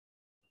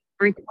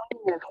The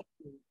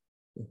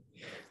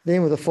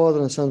name of the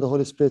Father and Son and the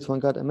Holy Spirit, one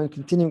God. Amen.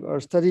 Continuing our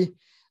study,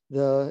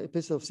 the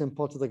Epistle of St.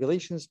 Paul to the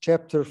Galatians,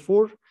 chapter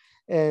 4.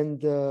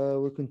 And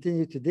we'll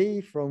continue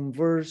today from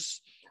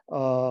verse 8.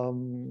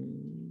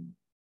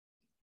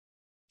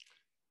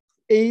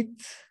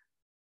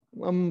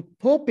 I'm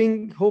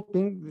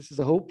hoping, this is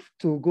a hope,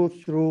 to go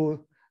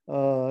through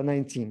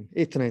 19,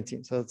 8 to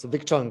 19. So it's a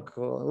big chunk.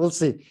 We'll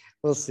see.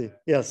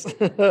 Yes.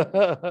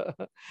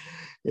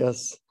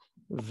 Yes.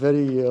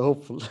 Very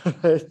hopeful.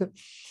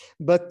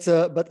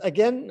 But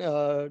again,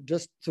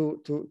 just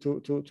to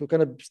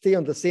kind of stay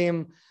on the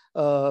same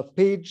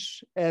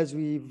page as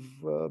we've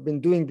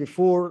been doing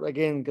before.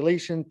 Again,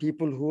 Galatian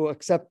people who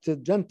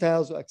accepted,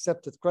 Gentiles who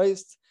accepted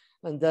Christ,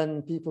 and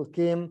then people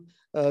came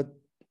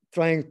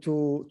trying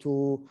to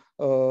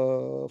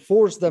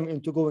force them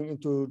into going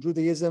into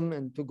Judaism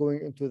and to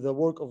going into the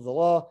work of the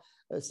law,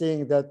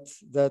 saying that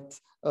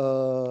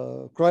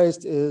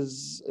Christ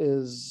is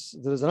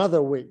there's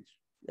another way.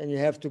 And you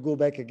have to go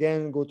back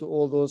again, go to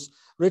all those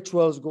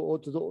rituals, go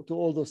to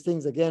all those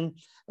things again.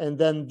 And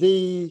then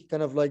they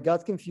kind of like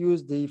got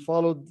confused. They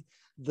followed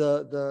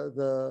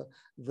those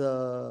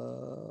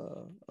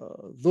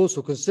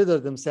who consider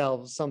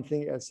themselves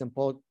something, as St.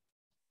 Paul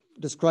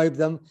described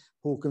them,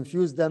 who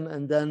confused them,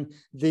 and then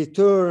they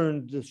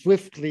turned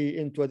swiftly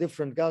into a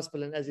different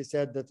gospel. And as he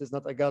said, that is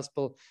not a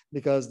gospel,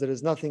 because there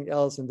is nothing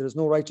else, and there is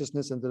no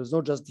righteousness, and there is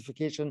no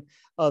justification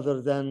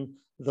other than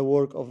the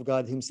work of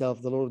God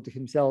himself, the Lord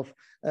himself,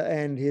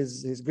 and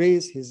his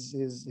grace,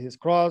 his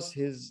cross,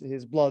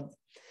 his blood.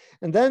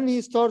 And then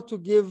he started to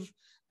give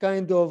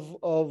kind of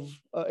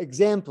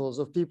examples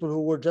of people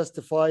who were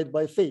justified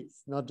by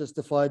faith, not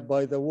justified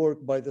by the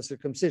work, by the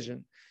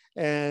circumcision.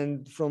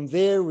 And from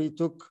there we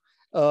took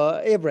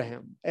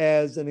Abraham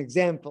as an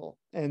example,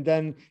 and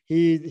then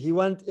he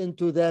went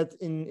into that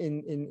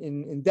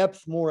in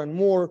depth more and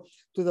more,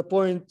 to the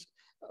point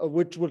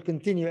which will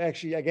continue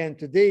actually again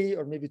today,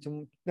 or maybe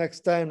to next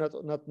time,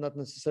 not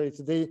necessarily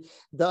today,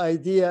 the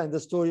idea and the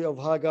story of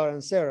Hagar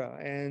and Sarah,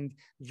 and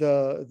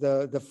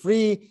the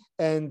free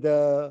and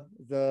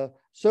the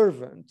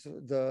servant,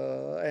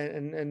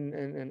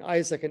 and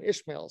Isaac and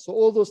Ishmael. So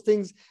all those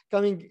things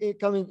coming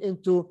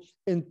into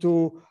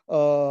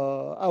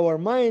our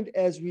mind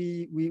as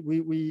we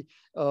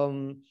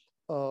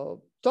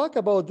talk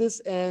about this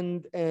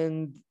and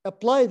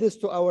apply this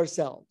to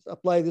ourselves.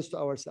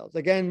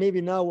 Again, maybe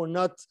now we're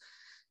not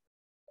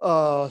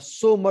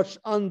so much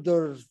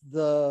under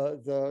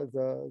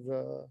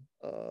the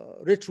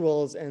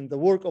rituals and the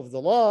work of the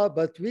law,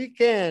 but we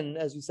can,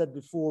 as we said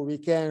before, we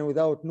can,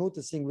 without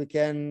noticing, we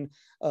can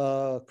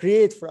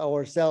create for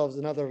ourselves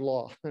another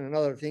law and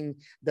another thing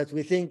that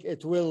we think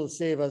it will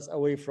save us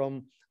away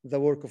from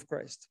the work of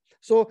Christ.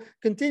 So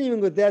continuing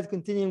with,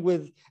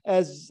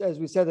 as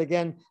we said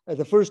again,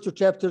 the first two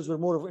chapters were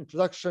more of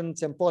introduction.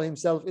 St. Paul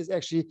himself is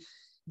actually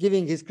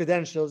giving his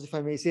credentials, if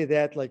I may say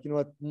that, like, you know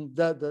what,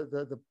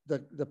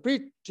 the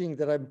preaching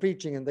that I'm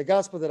preaching and the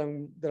gospel that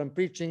I'm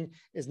preaching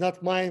is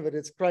not mine, but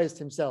it's Christ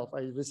himself.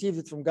 I received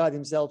it from God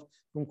himself,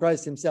 from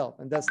Christ himself.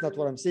 And that's not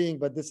what I'm saying,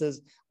 but this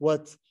is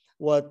what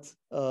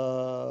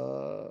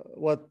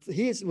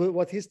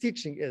his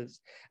teaching is.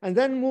 And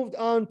then moved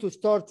on to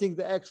starting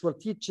the actual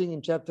teaching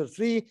in chapter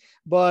 3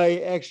 by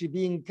actually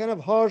being kind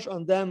of harsh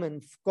on them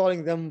and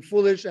calling them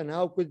foolish, and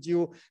how could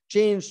you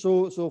change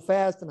so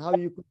fast, and how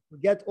you could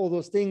forget all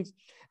those things.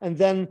 And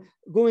then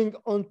going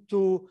on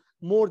to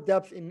more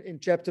depth in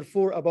chapter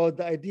 4 about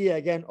the idea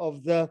again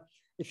of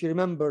if you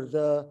remember,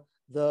 the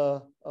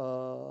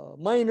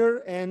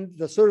minor and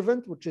the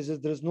servant, which is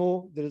there is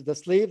the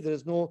slave. There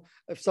is no,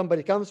 if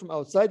somebody comes from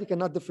outside, you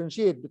cannot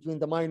differentiate between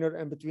the minor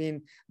and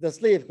between the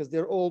slave, because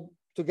they're all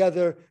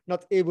together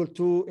not able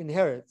to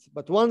inherit.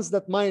 But once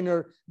that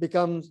minor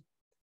becomes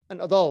an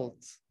adult,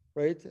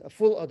 right, a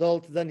full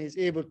adult, then he's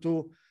able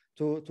to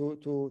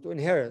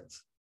inherit,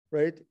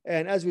 right?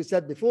 And as we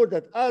said before,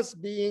 that us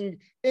being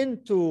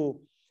into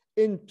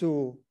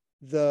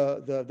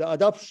the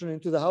adoption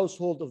into the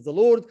household of the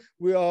Lord,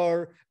 we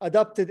are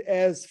adopted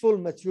as full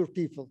mature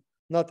people,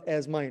 not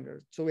as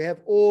minors. So we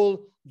have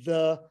all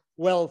the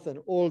wealth and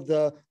all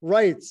the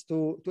rights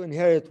to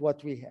inherit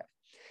what we have.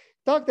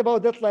 Talked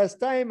about that last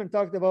time, and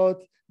talked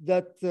about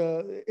that,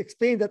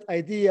 explained that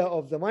idea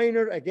of the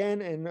minor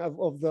again, and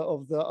of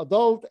the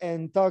adult,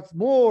 and talked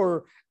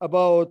more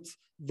about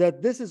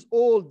that this is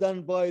all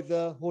done by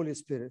the Holy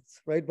Spirit,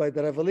 right? By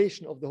the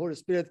revelation of the Holy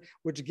Spirit,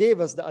 which gave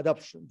us the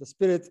adoption, the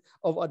spirit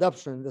of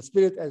adoption, the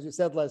spirit, as we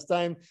said last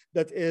time,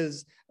 that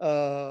is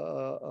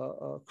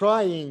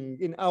crying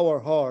in our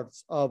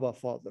hearts, Abba,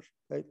 Father,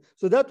 right?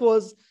 So that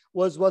was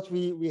what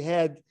we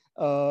had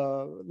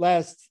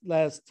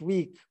last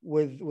week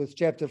with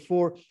chapter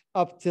 4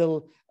 up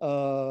till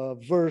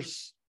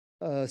verse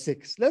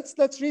 6.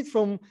 Let's read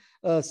from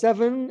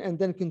 7 and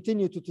then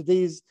continue to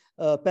today's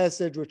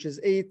passage, which is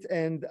 8.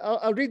 And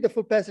I'll read the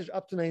full passage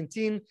up to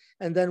 19,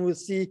 and then we'll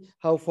see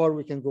how far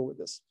we can go with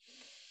this.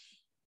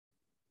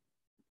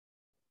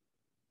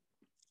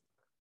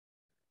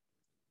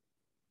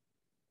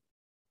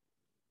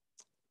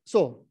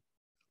 So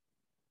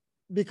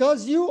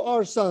because you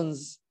are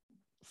sons,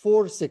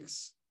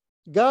 4:6.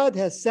 God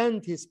has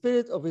sent his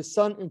spirit of his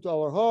son into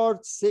our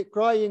hearts,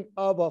 crying,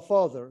 Abba,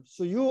 Father.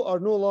 So you are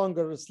no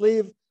longer a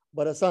slave,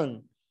 but a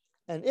son.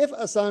 And if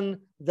a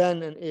son,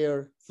 then an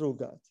heir through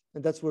God.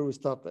 And that's where we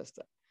stopped last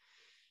time.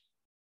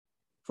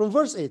 From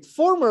verse 8,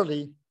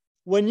 formerly,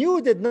 when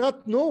you did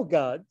not know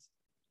God,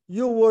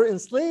 you were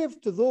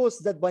enslaved to those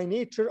that by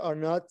nature are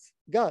not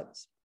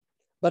God's.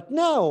 But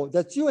now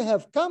that you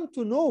have come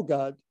to know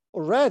God,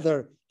 or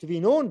rather to be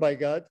known by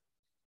God,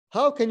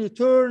 how can you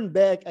turn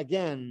back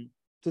again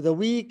to the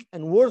weak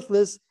and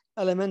worthless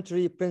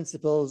elementary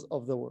principles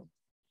of the world?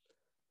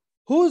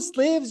 Whose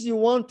slaves you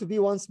want to be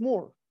once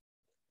more?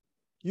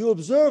 You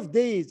observe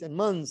days and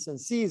months and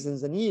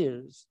seasons and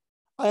years.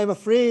 I am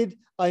afraid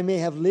I may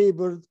have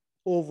labored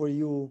over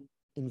you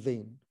in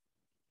vain.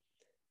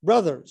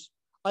 Brothers,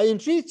 I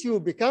entreat you,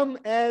 become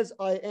as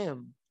I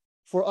am,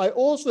 for I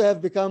also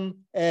have become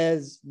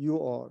as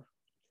you are.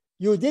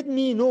 You did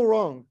me no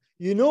wrong.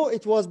 You know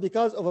it was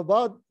because of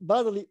a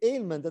bodily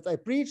ailment that I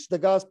preached the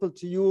gospel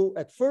to you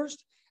at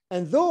first,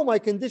 and though my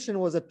condition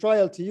was a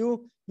trial to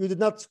you, you did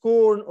not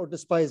scorn or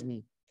despise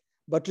me,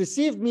 but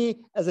received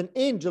me as an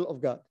angel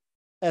of God,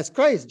 as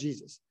Christ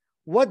Jesus.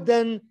 What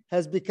then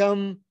has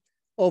become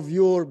of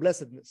your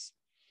blessedness?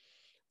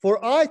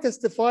 For I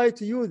testify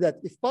to you that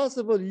if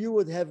possible, you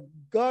would have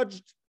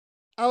gouged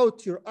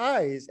out your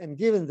eyes and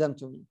given them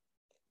to me.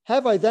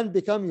 Have I then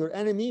become your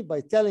enemy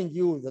by telling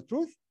you the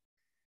truth?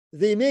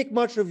 They make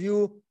much of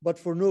you, but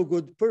for no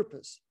good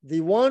purpose. They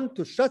want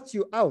to shut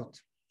you out,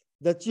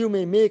 that you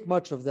may make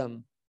much of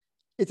them.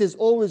 It is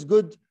always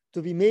good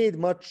to be made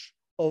much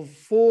of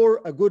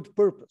for a good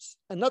purpose,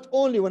 and not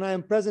only when I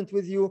am present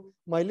with you,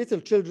 my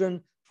little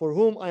children, for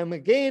whom I am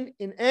again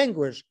in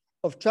anguish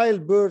of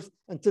childbirth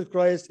until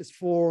Christ is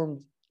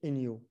formed in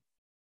you.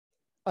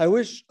 I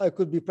wish I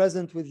could be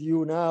present with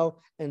you now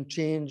and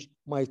change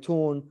my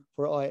tone,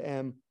 for I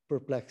am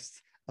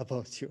perplexed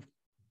about you.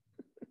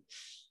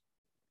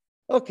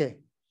 Okay,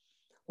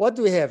 what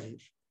do we have here?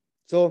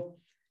 So,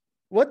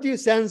 what do you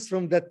sense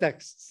from that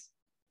text?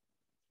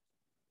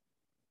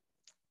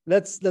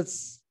 Let's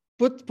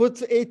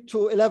put 8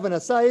 to 11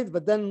 aside,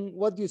 but then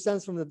what do you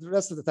sense from the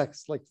rest of the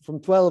text, like from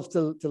 12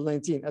 till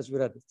 19 as we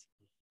read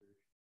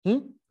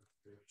it?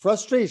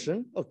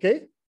 Frustration,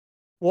 okay.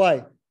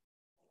 Why?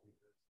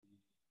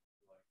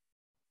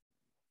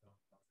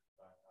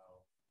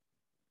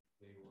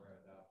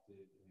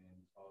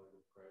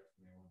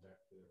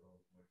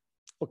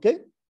 Okay,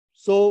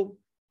 so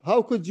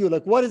how could you,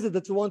 like, what is it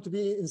that you want to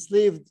be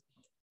enslaved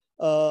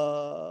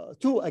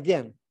to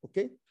again?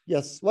 Okay,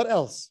 yes, what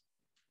else?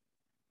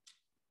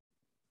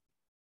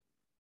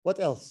 What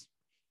else?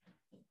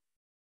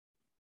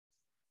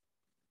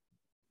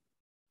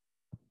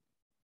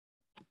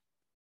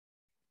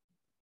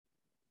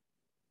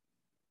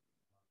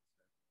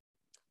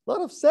 A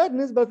lot of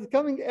sadness, but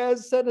coming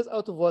as sadness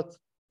out of what?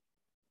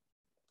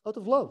 Out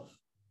of love,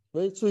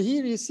 right? So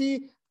here you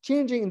see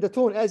changing in the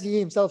tone, as he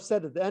himself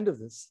said at the end of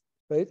this,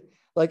 right?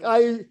 Like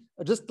I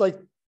just like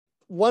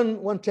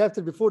one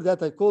chapter before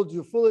that, I called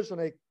you foolish and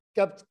I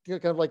kept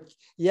kind of like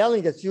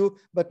yelling at you,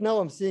 but now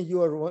I'm saying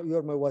you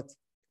are my what?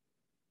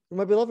 You're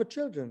my beloved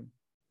children.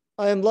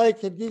 I am like,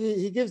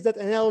 he gives that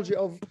analogy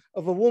of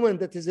a woman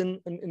that is in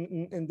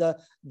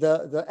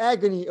the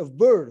agony of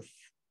birth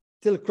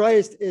till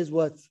Christ is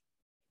what?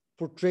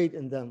 Portrayed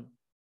in them.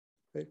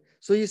 Right?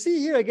 So you see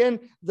here again,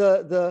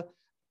 the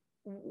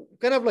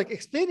kind of like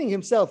explaining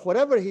himself,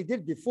 whatever he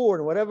did before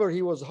and whatever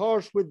he was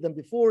harsh with them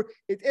before,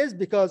 it is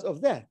because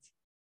of that.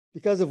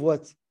 Because of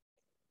what?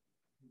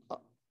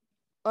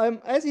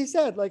 As he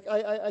said, like,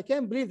 I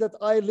can't believe that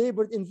I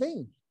labored in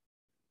vain,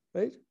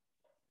 right?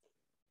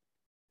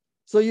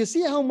 So you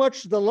see how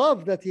much the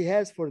love that he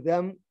has for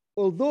them,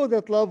 although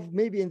that love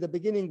maybe in the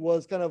beginning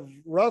was kind of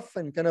rough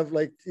and kind of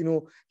like, you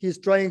know, he's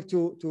trying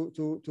to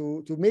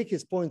make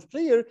his point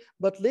clear,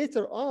 but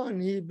later on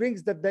he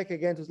brings that back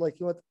again to like,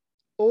 you know what,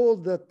 all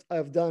that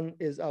I've done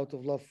is out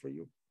of love for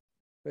you,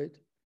 right?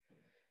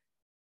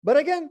 But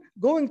again,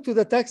 going to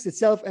the text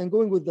itself and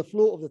going with the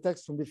flow of the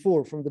text from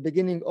before, from the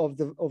beginning of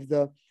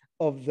the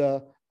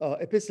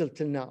epistle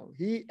till now,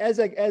 he, as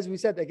we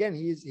said again,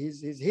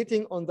 he's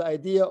hitting on the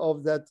idea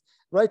of that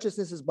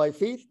righteousness is by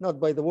faith, not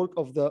by the work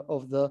of the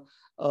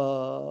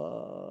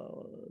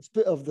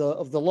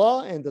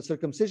law and the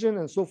circumcision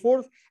and so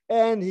forth.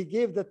 And he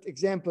gave that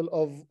example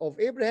of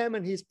Abraham,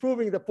 and he's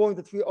proving the point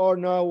that we are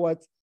now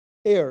what?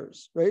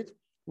 Heirs, right?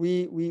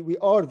 We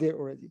are there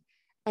already.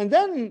 And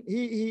then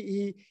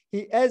he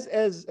as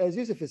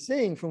Yusuf is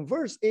saying from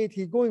verse 8,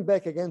 he's going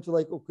back again to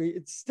like, okay,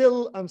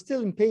 I'm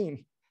still in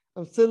pain.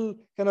 I'm still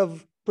kind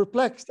of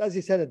perplexed, as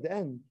he said at the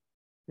end.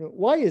 You know,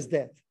 why is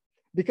that?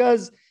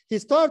 Because he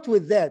starts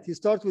with that. He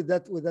starts with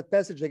that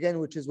passage again,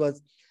 which is what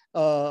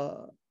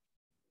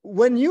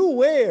when you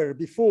were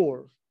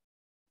before,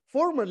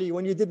 formerly,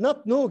 when you did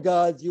not know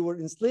God, you were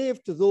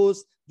enslaved to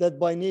those that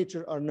by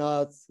nature are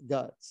not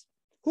God's.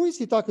 Who is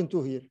he talking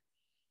to here?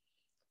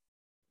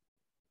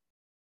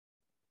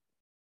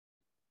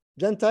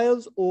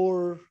 Gentiles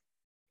or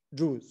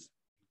Jews?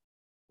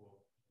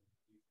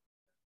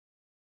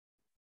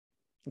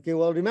 Okay,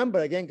 well, remember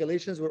again,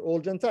 Galatians were all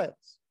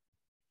Gentiles.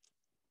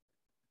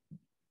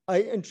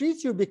 I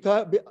entreat you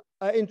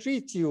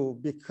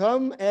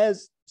become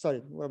as,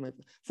 sorry, where am I?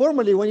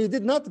 Formerly, when you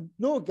did not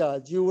know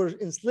God, you were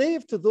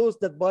enslaved to those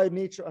that by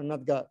nature are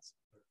not God's.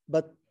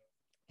 But,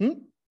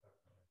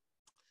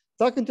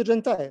 talking to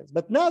Gentiles.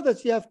 But now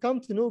that you have come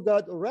to know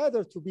God, or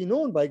rather to be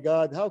known by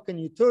God, how can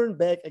you turn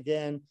back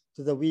again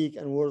to the weak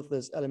and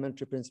worthless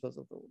elementary principles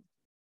of the world?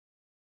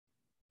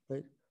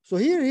 Right? So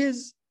here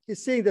he's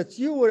saying that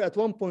you were at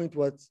one point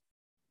what?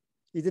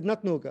 You did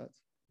not know God,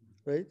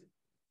 right?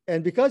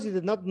 And because you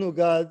did not know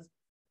God,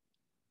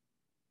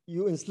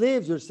 you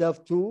enslaved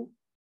yourself to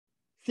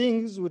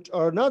things which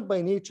are not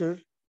by nature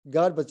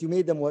God, but you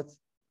made them what?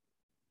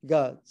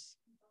 Gods.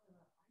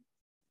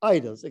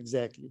 Idols,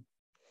 exactly.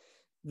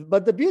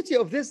 But the beauty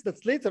of this,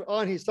 that's later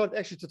on, he started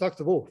actually to talk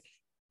to both.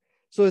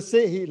 So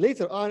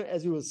later on,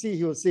 as you will see,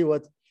 he will say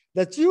what?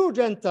 That you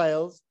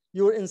Gentiles,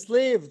 you were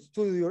enslaved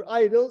to your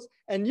idols,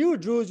 and you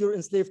Jews, you're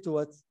enslaved to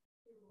what?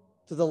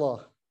 To the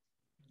law.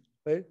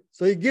 Right?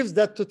 So he gives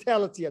that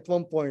totality at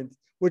one point,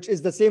 which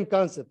is the same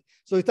concept.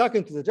 So he's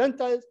talking to the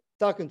Gentiles,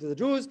 talking to the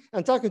Jews,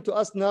 and talking to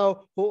us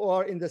now who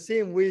are in the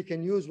same way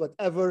can use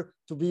whatever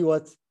to be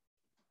what?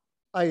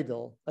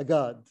 Idol, a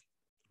god,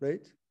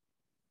 right?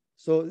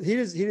 So here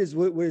is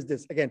where is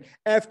this? Again,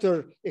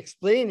 after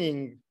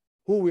explaining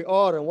who we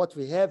are and what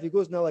we have, he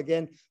goes now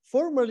again,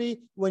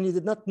 formerly, when you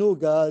did not know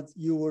God,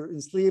 you were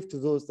enslaved to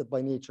those that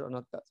by nature are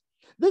not God.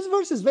 This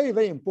verse is very,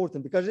 very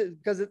important because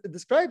it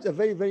describes a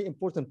very, very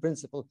important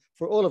principle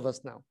for all of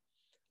us now,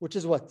 which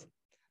is what?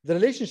 The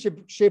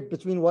relationship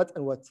between what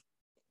and what?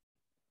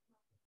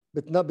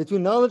 But not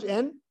between knowledge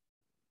and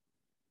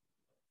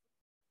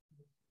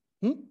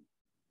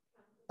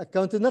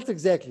accounted, not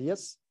exactly,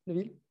 yes,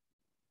 Nabil?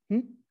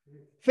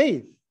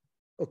 Faith,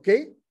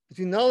 okay,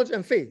 between knowledge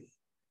and faith.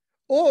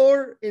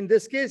 Or in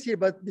this case here,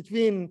 but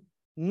between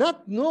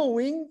not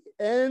knowing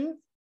and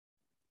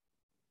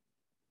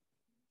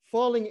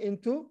falling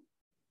into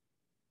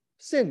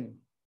sin.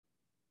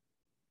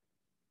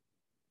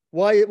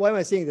 Why am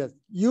I saying that?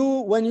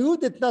 When you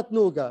did not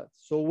know God,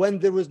 so when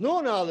there was no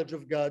knowledge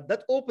of God,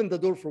 that opened the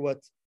door for what?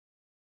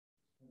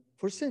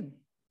 For sin,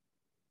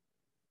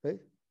 right?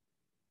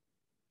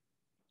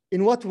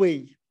 In what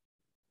way?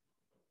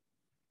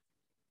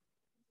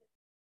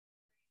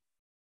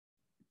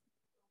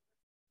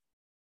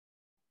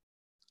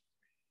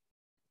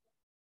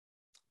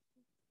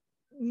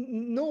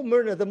 No,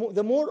 Myrna,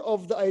 the more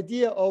of the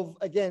idea of,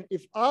 again,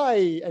 if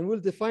I, and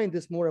we'll define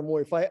this more and more,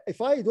 if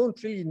I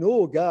don't really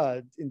know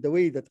God in the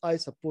way that I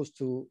supposed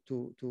to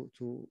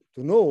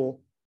know,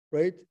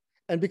 right?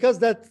 And because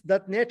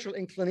that natural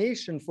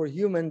inclination for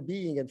human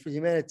being and for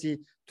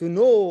humanity to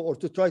know or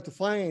to try to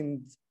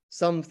find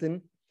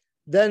something,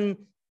 then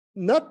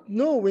not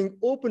knowing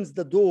opens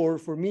the door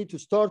for me to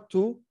start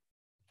to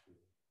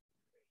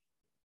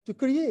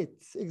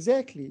create.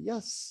 Exactly,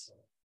 yes,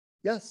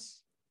 yes.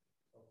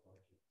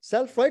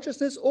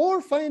 Self-righteousness,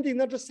 or finding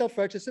not just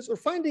self-righteousness, or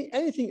finding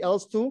anything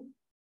else to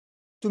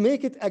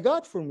make it a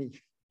God for me,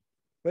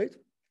 right?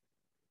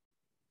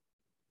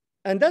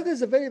 And that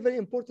is a very, very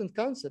important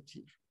concept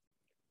here.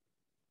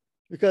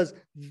 Because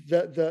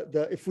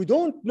if we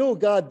don't know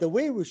God the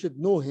way we should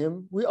know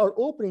him, we are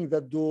opening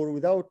that door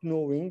without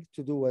knowing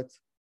to do what?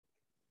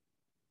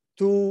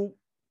 To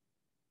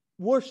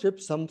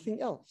worship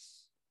something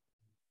else.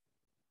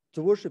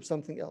 To worship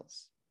something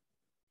else.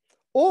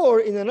 Or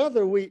in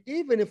another way,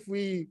 even if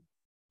we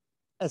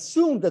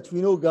assume that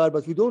we know God,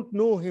 but we don't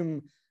know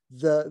him,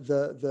 we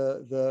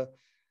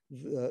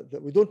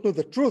don't know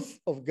the truth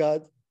of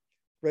God,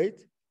 right?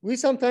 We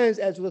sometimes,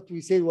 as what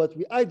we say,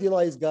 we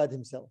idealize God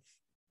himself.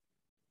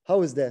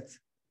 How is that?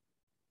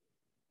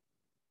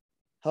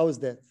 How is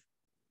that?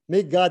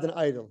 Make God an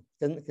idol.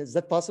 Is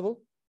that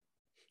possible?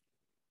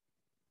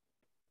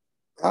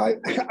 I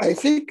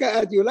think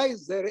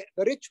idealize the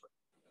ritual.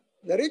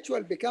 The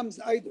ritual becomes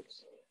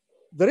idols.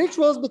 The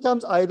rituals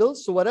becomes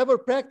idols. So whatever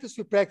practice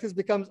we practice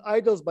becomes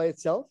idols by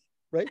itself,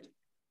 right?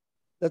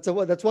 That's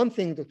one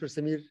thing, Dr.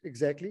 Samir,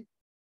 exactly.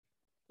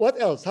 What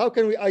else? How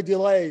can we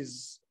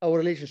idealize our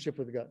relationship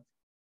with God?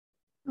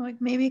 Like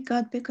maybe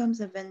God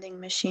becomes a vending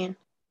machine.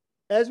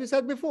 As we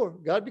said before,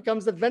 God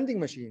becomes the vending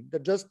machine,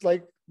 that just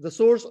like the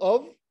source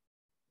of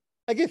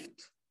a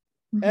gift.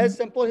 As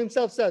St. Paul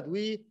himself said,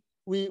 we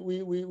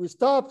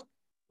stopped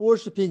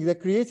worshiping the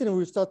creator and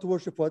we start to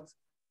worship what?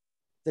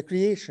 The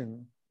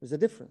creation. There's a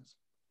difference.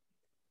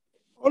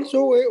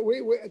 Also, we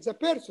the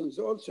persons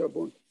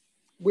also,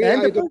 we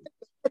idolize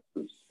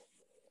persons.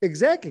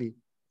 Exactly.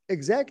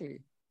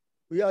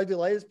 We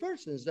idolize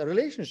persons, a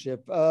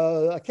relationship,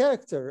 a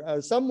character,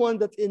 someone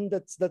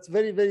that's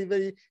very, very,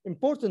 very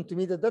important to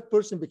me. That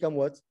person become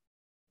what?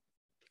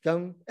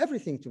 Become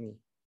everything to me.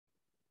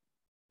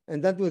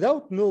 And then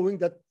without knowing,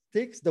 that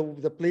takes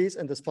the place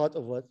and the spot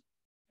of what?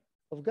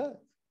 Of God.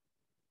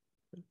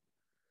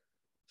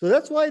 So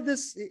that's why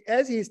this,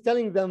 as he's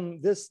telling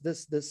them this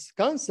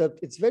concept,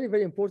 it's very,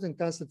 very important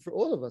concept for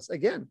all of us.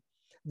 Again,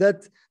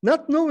 that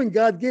not knowing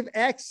God give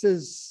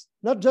access,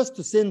 not just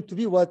to sin, to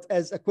be what,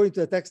 as according to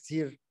the text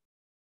here,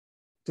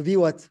 To be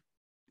what?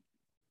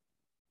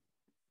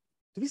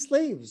 To be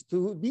slaves,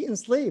 to be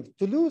enslaved,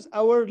 to lose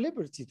our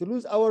liberty, to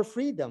lose our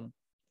freedom.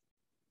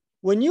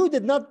 When you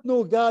did not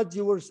know God,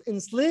 you were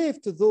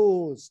enslaved to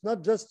those,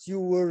 not just you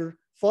were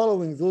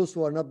following those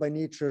who are not by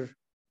nature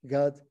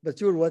God, but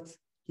you were what?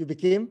 You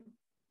became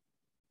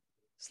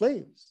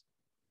slaves,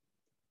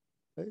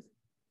 right?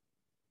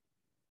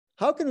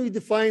 How can we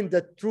define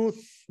the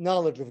truth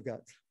knowledge of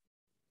God?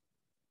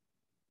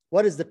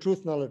 What is the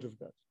truth knowledge of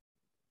God?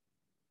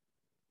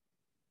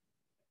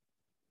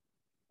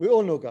 We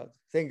all know God.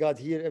 Thank God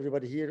here,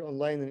 everybody here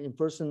online and in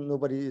person,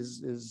 nobody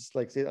is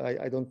like, say,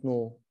 I don't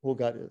know who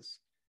God is.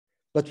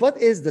 But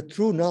what is the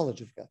true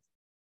knowledge of God?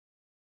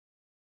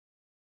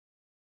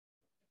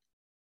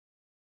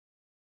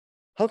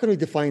 How can we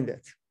define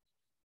that?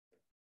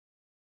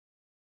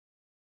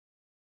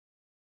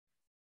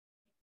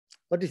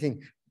 What do you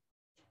think?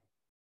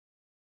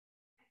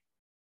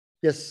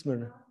 Yes,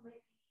 Myrna.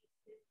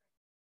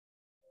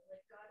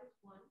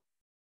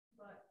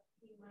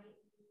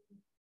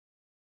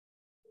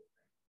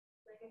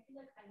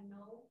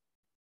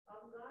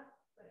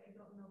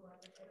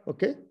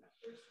 Okay.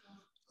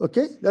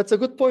 Okay, that's a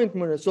good point,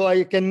 Myrna. So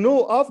I can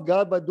know of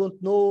God, but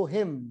don't know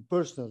him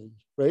personally,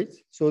 right?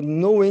 So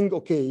knowing,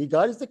 okay,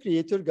 God is the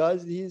creator,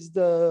 God, he's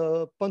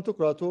the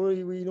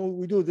Pantocrator, we know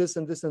we do this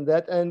and this and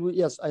that, and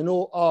yes, I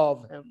know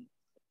of him,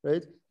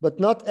 right? But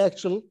not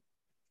actual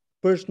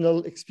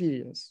personal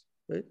experience,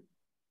 right?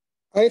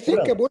 I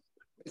think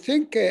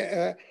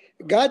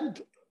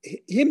God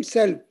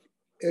himself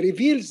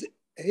reveals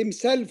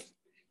himself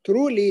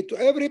truly to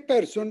every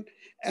person,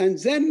 and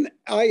then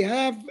I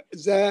have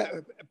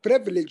the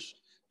privilege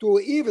to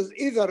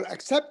either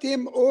accept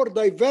him or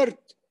divert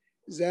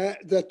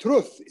the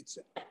truth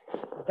itself.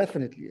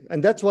 Definitely.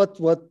 And that's what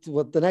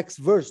the next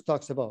verse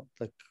talks about.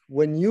 Like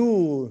when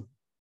you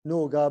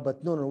know God,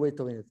 but no, wait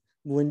a minute.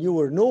 When you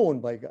were known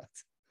by God,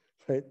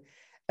 right?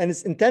 And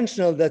it's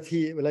intentional that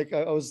he, like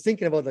I was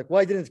thinking about, like,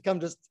 why didn't it come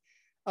just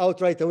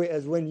out right away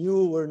as when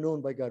you were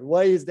known by God?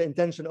 Why is the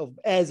intention of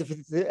as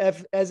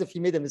if he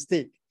made a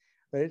mistake,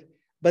 right?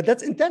 But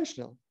that's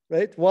intentional,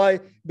 right? Why?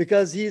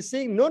 Because he is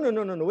saying, no,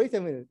 wait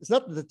a minute. It's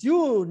not that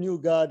you knew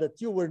God, that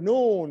you were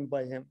known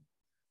by him,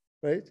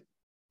 right?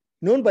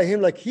 Known by him,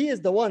 like he is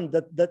the one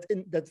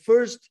that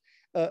first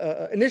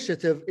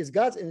initiative is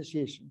God's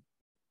initiation,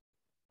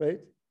 right?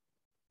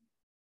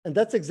 And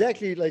that's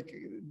exactly like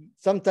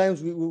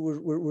sometimes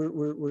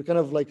we're kind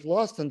of like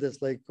lost in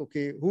this, like,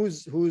 okay,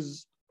 whose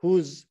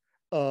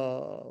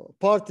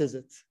part is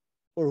it,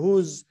 or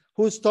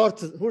who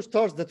starts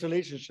that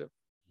relationship,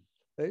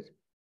 right?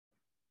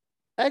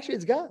 Actually,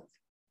 it's God.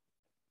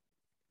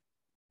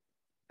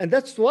 And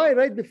that's why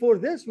right before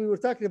this, we were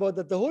talking about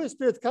that the Holy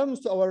Spirit comes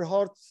to our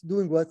hearts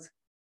doing what?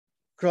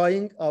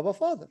 Crying, Abba,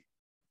 Father.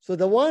 So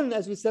the one,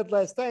 as we said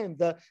last time,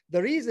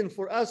 the reason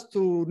for us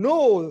to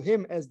know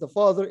him as the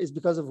Father is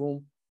because of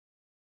whom?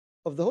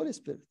 Of the Holy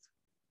Spirit,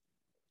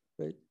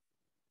 right?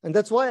 And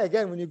that's why,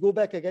 again, when you go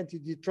back again to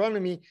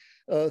Deuteronomy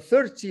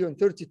 30 and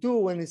 32,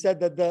 when he said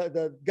that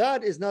the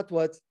God is not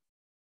what?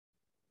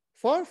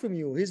 Far from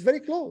you. He's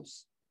very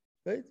close,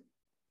 right?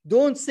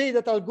 Don't say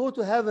that I'll go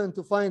to heaven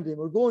to find him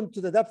or go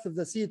into the depth of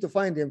the sea to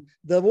find him.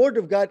 The word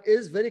of God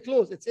is very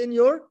close. It's in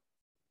your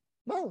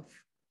mouth.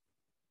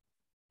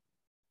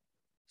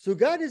 So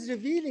God is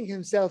revealing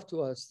himself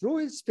to us through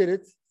his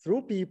Spirit,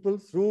 through people,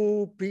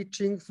 through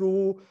preaching,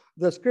 through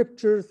the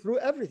scripture, through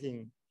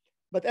everything.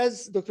 But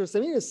as Dr.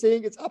 Samir is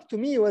saying, it's up to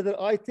me whether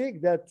I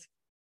take that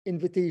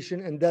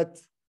invitation and that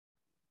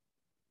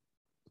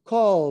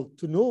call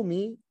to know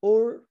me,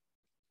 or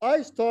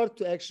I start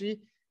to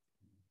actually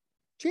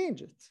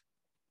change it.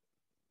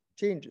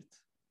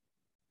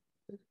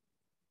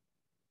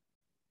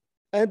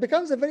 And it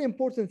becomes a very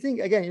important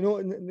thing. Again, you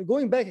know,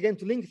 going back again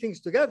to link things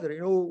together,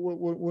 you know,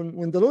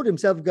 when the Lord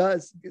himself,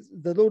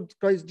 the Lord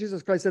Christ,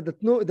 Jesus Christ said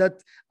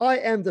that I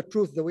am the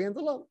truth, the way, and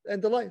the love,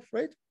 and the life,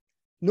 right?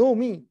 Know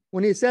me.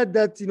 When he said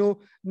that, you know,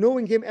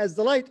 knowing him as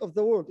the light of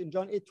the world in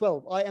John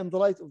 8:12, I am the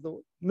light of the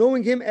world.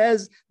 Knowing him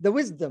as the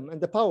wisdom and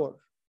the power,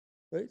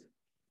 right?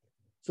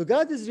 So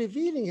God is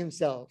revealing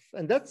himself.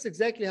 And that's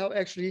exactly how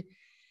actually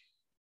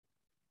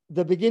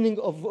the beginning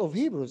of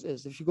Hebrews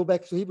is. If you go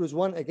back to Hebrews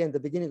 1, again, the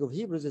beginning of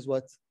Hebrews is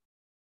what?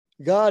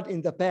 God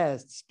in the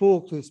past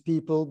spoke to his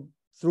people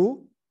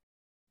through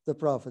the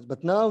prophets,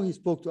 but now he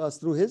spoke to us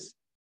through his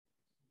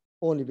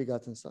only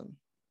begotten Son,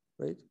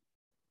 right?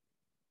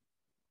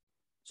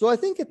 So I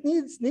think it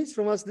needs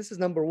from us, this is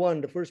number one,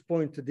 the first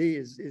point today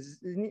is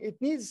it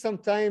needs some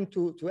time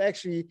to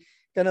actually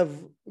kind of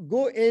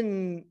go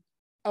in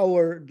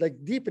our,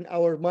 like deep in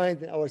our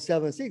mind and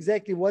ourselves and see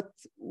exactly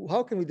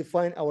how can we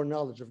define our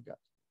knowledge of God?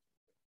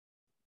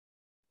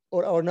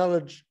 Or our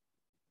knowledge,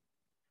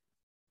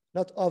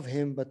 not of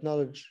him, but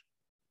knowledge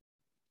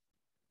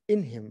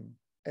in him,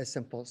 as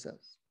St. Paul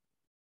says.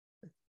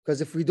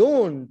 Because if we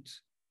don't,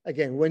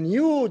 again, when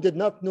you did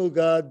not know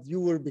God,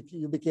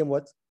 you became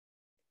what?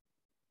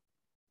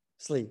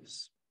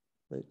 Slaves,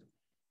 right?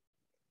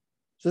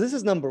 So this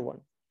is number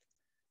one.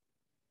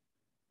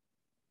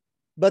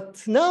 But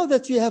now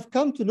that you have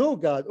come to know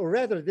God, or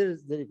rather, there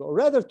you go, or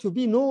rather to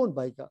be known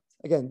by God.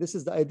 Again, this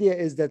is the idea,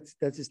 is that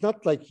it's not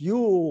like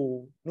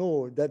you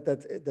know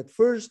that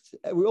first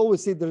we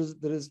always say there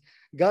is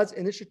God's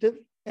initiative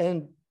and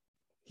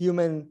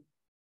human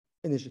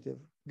initiative.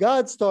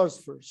 God starts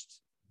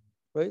first,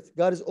 right?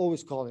 God is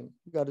always calling.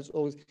 God is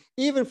always,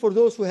 even for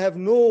those who have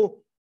no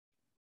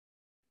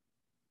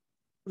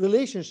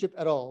relationship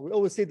at all. We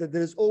always say that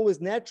there is always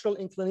natural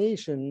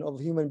inclination of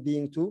a human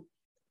being to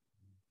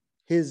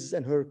his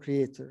and her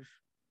creator,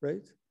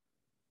 right?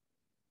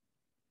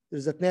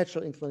 There's that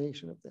natural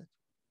inclination of that.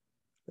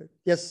 Right?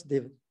 Yes,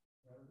 David.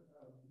 Yeah,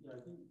 I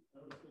think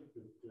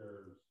that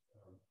there's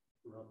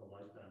throughout the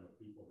lifetime of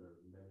people,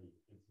 there's many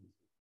instances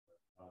of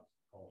God's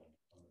calling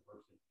on the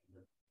person,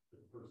 and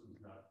the person's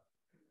not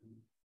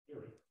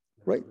hearing.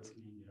 Right.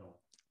 You know,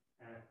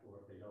 act, or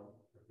if they don't,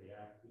 if they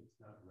act,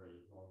 it's not very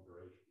long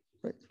duration.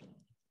 Right.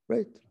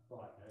 Right.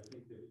 Thought. And I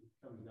think that it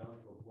comes down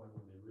to a point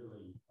when they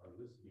really are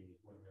listening is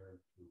when they're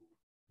into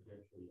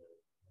potentially a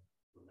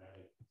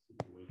dramatic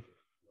situation.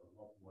 You know,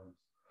 loved ones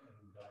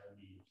in dire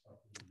need of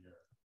something,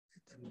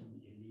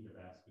 in need of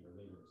asking, or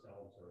they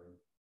themselves are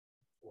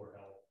for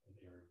help, and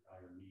they're in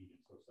dire need,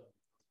 and so something.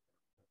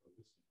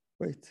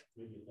 Right.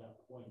 Maybe at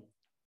that point,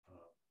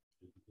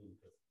 they begin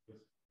to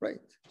listen.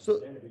 Right.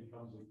 So then it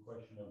becomes a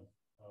question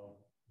of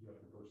you have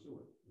to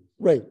pursue it.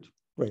 Right.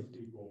 Right.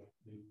 People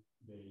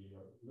they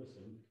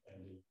listened and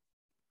they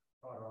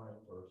caught on at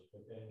first,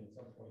 but then at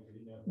some point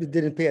they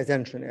didn't pay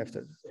attention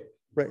after.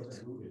 Right.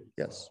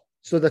 Yes. Well.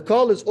 So the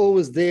call is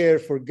always there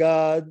for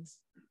God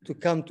to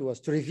come to us,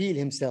 to reveal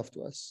himself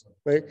to us,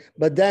 right?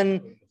 But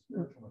then,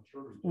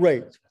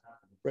 right.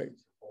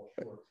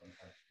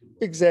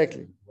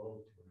 Exactly.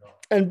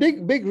 And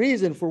big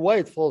reason for why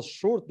it falls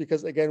short,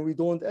 because again, we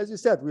don't, as you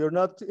said, we are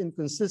not in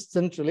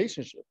consistent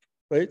relationship,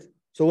 right?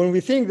 So when we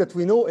think that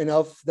we know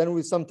enough, then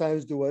we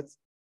sometimes do what?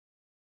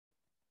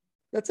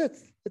 That's it.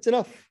 It's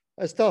enough.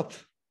 I stop.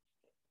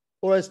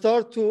 Or I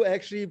start to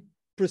actually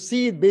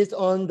proceed based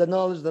on the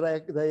knowledge that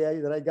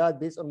I got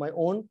based on my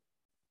own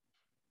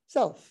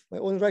self, my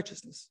own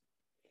righteousness.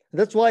 And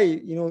that's why,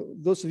 you know,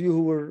 those of you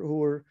who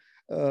were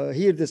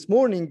here this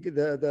morning,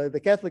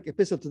 the Catholic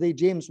epistle today,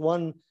 James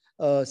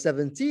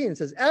 1:17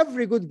 says,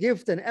 every good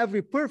gift and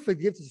every perfect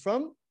gift is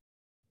from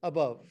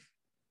above,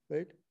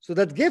 right? So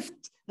that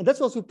gift, and that's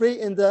what we pray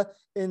in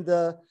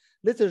the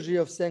liturgy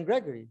of Saint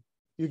Gregory.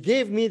 You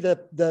gave me the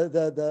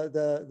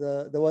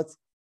what?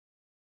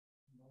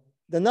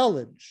 The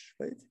knowledge,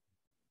 right?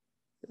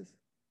 Yes.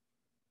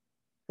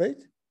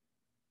 Right?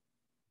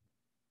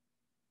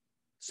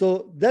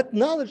 So that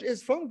knowledge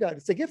is from God.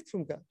 It's a gift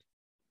from God.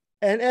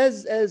 And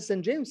as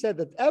St. James said,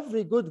 that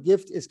every good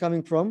gift is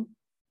coming from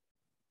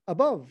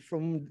above,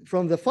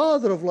 from the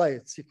Father of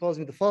lights. He calls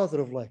me the Father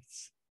of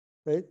lights,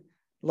 right?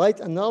 Light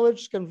and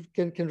knowledge can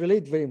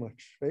relate very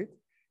much, right?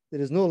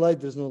 There is no light,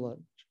 there's no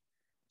knowledge.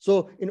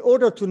 So in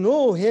order to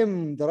know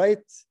him, the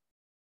right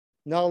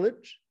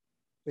knowledge,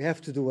 we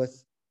have to do what?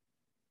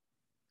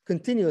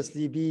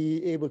 Continuously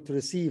be able to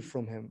receive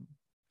from him,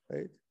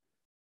 right?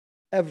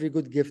 Every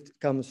good gift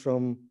comes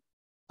from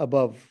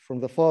above, from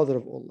the Father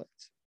of all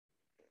lights.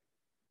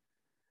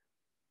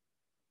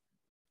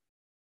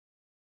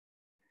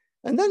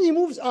 And then he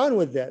moves on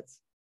with that.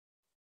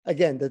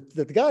 Again,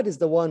 that God is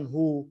the one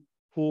who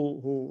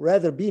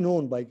rather be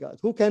known by God,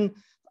 who can,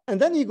 and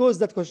then he goes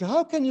that question,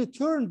 how can you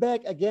turn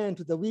back again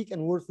to the weak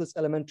and worthless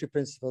elementary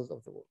principles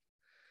of the world?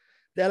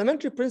 The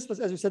elementary principles,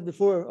 as we said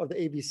before, are the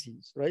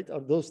ABCs, right? Are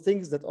those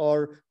things that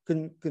are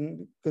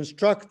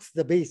construct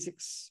the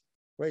basics,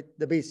 right?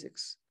 The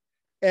basics.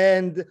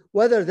 And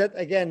whether that,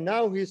 again,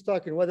 now he's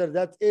talking, whether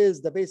that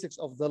is the basics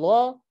of the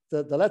law,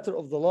 the letter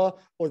of the law,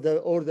 or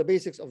the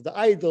basics of the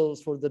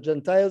idols for the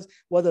Gentiles,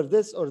 whether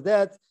this or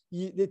that,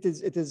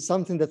 it is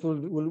something that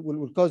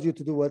will cause you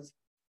to do what?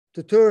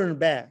 To turn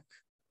back,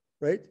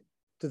 right?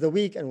 To the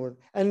weak and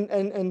worthless.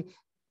 And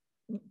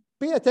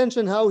pay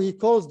attention how he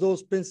calls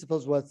those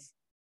principles what?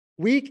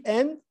 Weak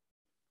and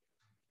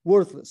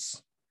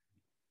worthless.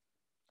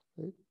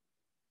 Right?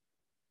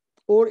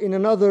 Or in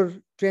another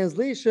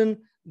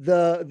translation,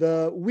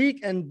 the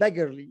weak and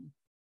beggarly.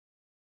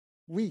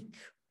 Weak.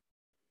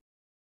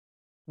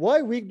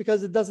 Why weak?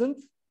 Because it doesn't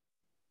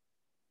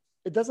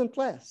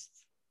last.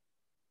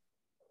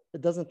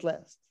 It doesn't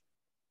last.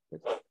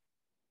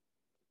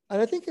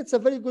 And I think it's a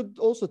very good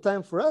also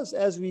time for us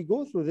as we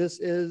go through this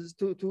is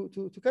to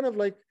kind of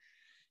like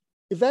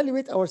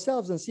evaluate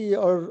ourselves and see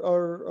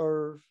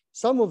are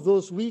some of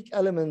those weak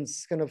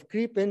elements kind of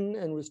creep in,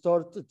 and we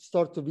start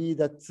to be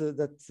that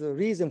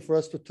reason for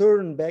us to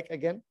turn back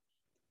again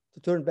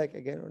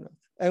or not.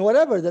 And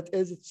whatever that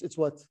is, it's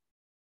what?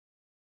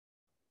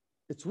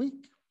 It's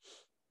weak.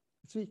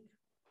 It's weak.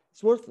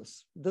 It's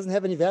worthless. It doesn't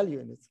have any value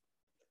in it.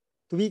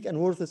 The weak and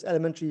worthless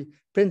elementary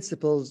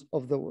principles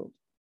of the world.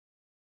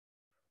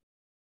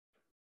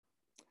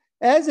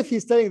 As if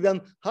he's telling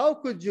them, how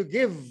could you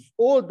give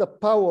all the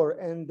power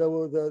and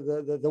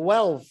the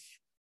wealth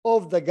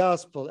of the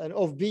gospel and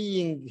of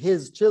being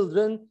his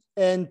children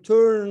and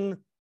turn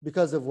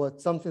because of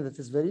what? Something that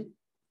is very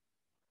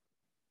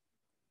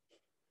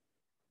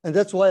And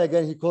that's why,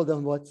 again, he called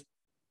them what?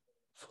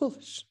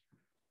 Foolish.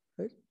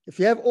 Right? If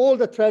you have all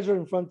the treasure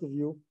in front of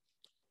you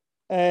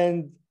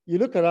and you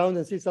look around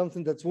and see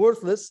something that's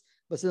worthless,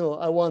 but say, no,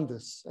 I want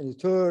this. And you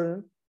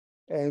turn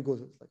and go,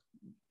 like,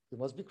 you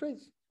must be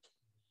crazy.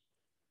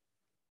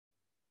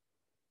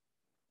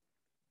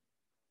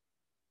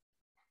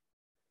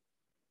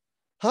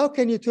 How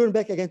can you turn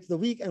back again to the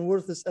weak and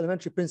worthless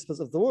elementary principles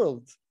of the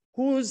world?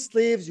 Whose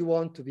slaves you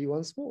want to be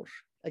once more?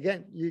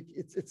 Again,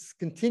 it's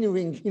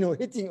continuing,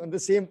 hitting on the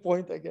same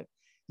point again.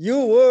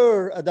 You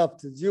were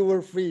adopted, you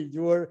were freed,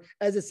 you were,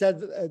 as it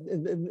said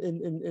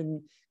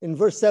in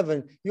verse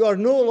 7, you are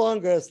no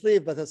longer a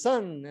slave, but a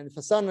son, and if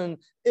a son, an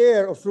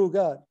heir of through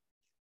God.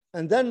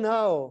 And then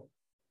now,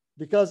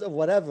 because of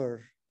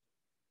whatever,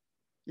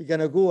 you're going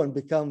to go and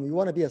you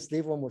want to be a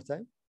slave one more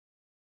time?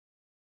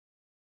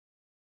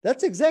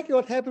 That's exactly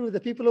what happened with the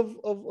people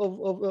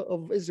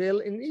of Israel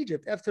in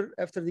Egypt after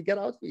they got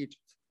out of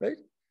Egypt, right?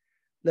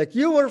 Like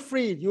you were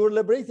freed, you were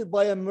liberated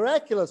by a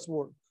miraculous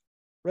work,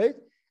 right?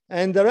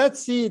 And the Red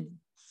Sea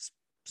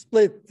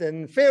split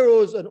and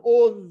Pharaohs and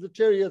all the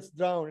chariots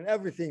drowned and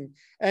everything.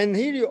 And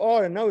here you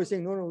are, and now you're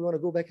saying, no, we want to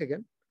go back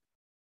again.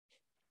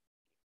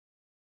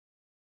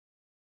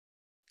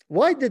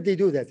 Why did they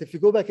do that? If you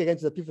go back again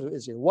to the people of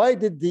Israel, why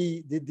did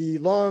they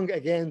long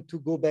again to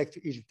go back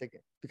to Egypt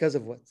again? Because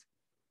of what?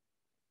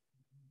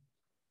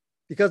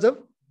 Because of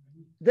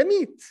the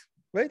meat,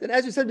 right? And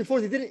as you said before,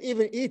 they didn't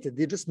even eat it.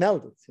 They just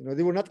smelled it.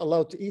 They were not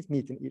allowed to eat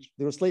meat in Egypt.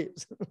 They were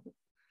slaves.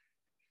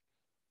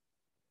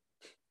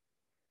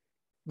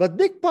 But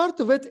big part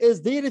of it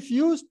is they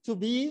refused to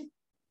be,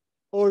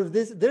 or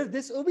they're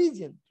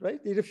disobedient,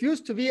 right? They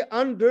refused to be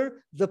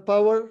under the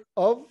power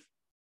of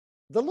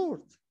the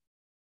Lord.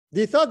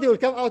 They thought they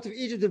would come out of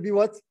Egypt to be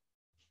what?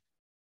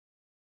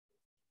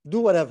 Do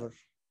whatever.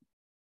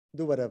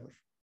 Do whatever,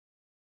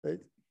 right?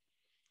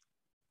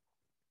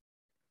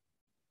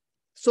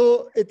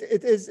 So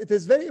it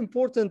is very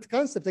important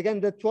concept. Again,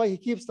 that's why he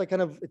keeps like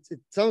kind of,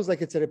 it sounds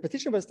like it's a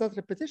repetition, but it's not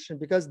repetition,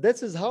 because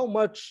this is how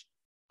much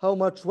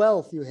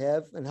wealth you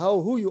have and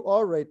who you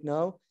are right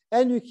now.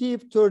 And you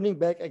keep turning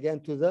back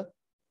again to the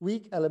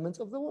weak elements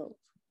of the world.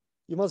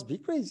 You must be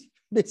crazy.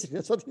 Basically,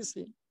 that's what he's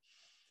saying.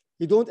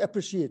 You don't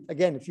appreciate.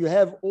 Again, if you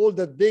have all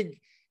that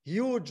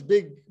huge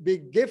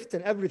gift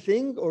and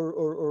everything,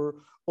 or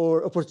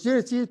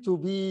opportunity to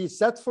be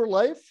set for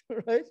life,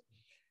 right?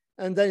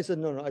 And then he said,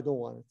 no, I don't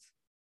want it.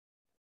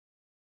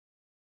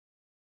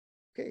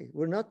 Okay,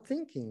 we're not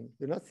thinking.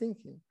 You're not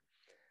thinking.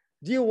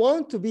 Do you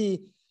want to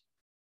be,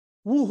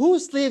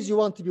 whose slaves you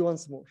want to be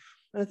once more?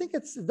 And I think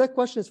that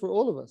question is for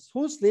all of us.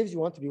 Whose slaves you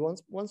want to be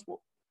once more?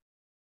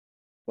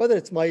 Whether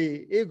it's my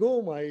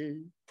ego, my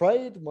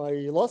pride, my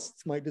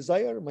lust, my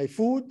desire, my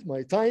food,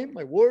 my time,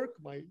 my work,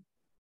 my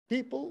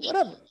people,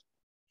 whatever.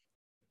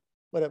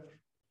 But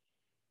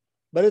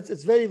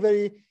it's very,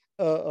 very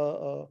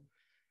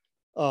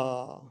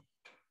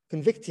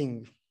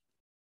convicting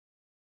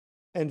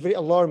and very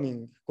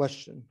alarming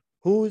question.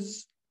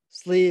 Whose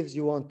slaves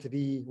you want to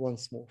be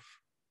once more?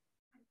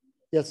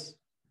 Yes.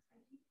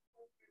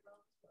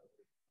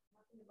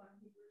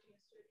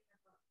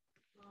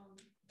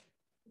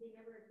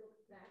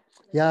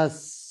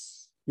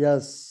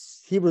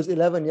 Yes. Hebrews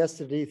 11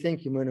 yesterday.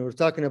 Thank you, man. We were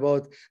talking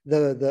about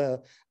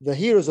the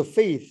heroes of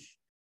faith.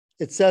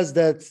 It says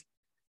that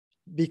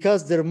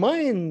because their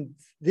mind,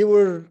 they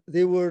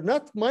were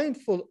not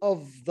mindful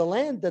of the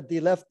land that they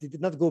left. They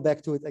did not go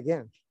back to it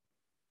again.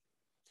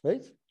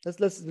 Right?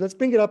 Let's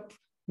bring it up,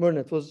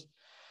 Myrna. It was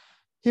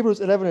Hebrews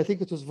 11. I think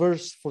it was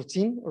verse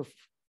 14 or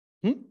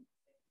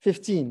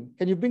 15.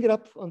 Can you bring it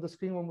up on the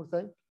screen one more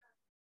time?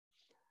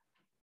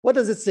 What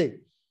does it say?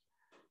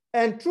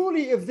 And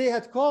truly, if they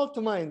had called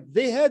to mind,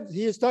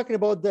 he is talking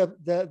about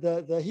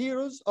the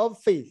heroes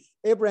of faith,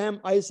 Abraham,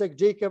 Isaac,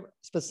 Jacob,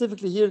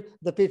 specifically here,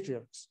 the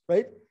patriarchs,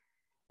 right?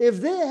 If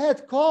they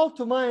had called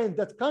to mind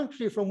that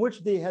country from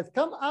which they had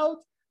come out,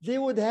 they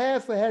would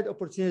have had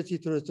opportunity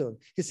to return.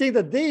 He's saying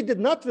that they did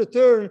not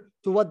return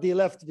to what they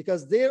left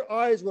because their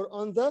eyes were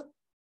on the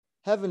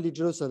heavenly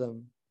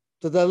Jerusalem,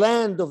 to the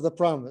land of the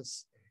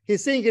promise.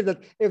 He's saying here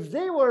that if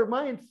they were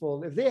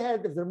mindful, if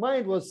their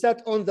mind was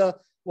set on the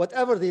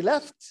whatever they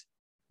left,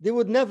 they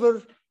would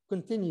never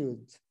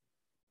continued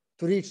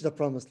to reach the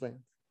promised land.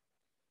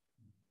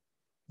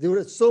 They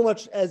were so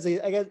much as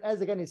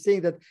again he's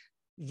saying that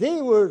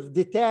they were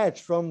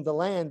detached from the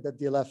land that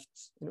they left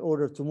in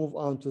order to move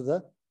on to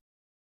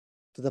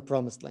the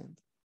promised land.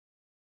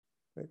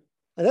 Right?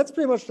 And that's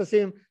pretty much the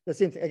same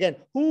thing. Again,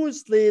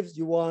 whose slaves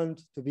you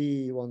want to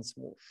be once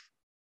more?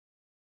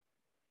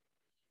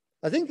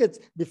 I think it's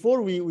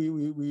before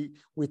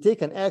we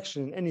take an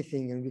action in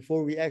anything, and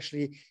before we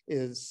actually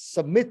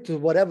submit to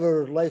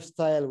whatever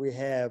lifestyle we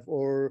have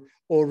or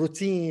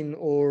routine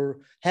or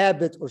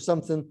habit or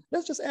something,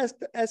 let's just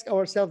ask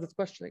ourselves this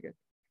question again.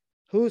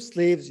 Whose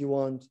slaves you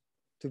want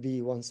to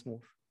be once more?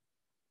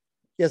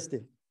 Yes,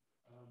 Dave.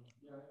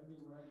 Yeah, I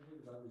mean, when I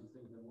think about these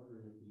things, I'm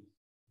wondering if these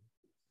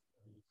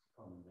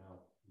coming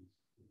out, these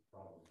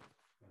problems,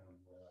 and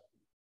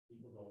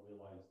people don't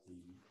realize the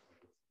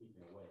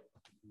speaking away.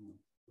 You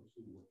put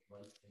pursue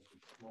what might think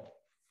is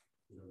small.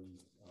 You know,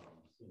 these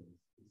sins.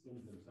 The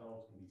sins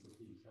themselves can be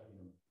perceived as having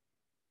them,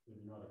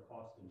 maybe not a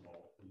cost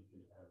involved, so you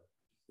can have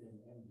sin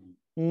and be.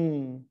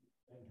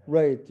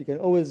 Right. You can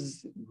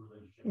always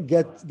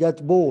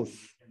get both.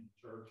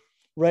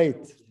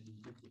 Right.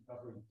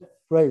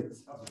 Right.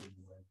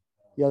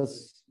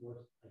 Yes.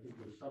 I think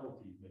there's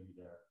subtleties maybe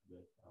there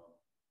that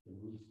can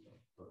lose them.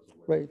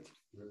 Right.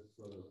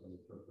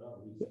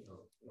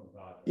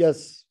 God,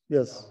 yes.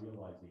 Yes.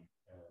 Realizing,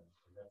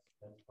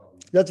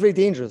 that's very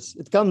dangerous.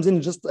 It comes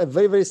in just a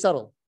very, very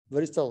subtle.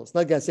 Very subtle. It's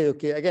not going to say,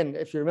 okay, again,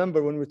 if you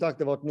remember when we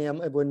talked about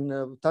Nehemiah, when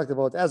we talked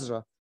about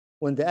Ezra,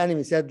 when the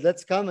enemy said,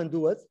 let's come and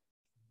do it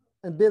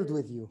and build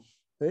with you,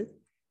 right?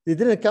 They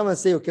didn't come and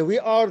say, okay, we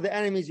are the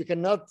enemies. You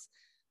cannot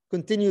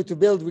continue to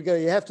build.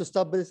 You have to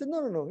stop. But they said,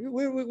 no.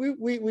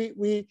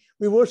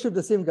 We worship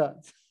the same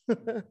God.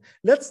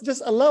 Let's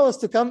just allow us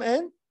to come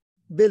and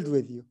build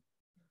with you,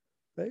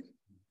 right?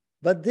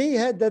 But they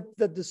had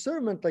that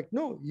discernment, like,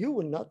 no, you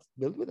will not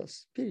build with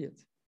us, period.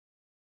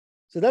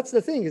 So that's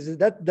the thing, is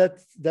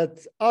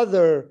that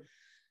other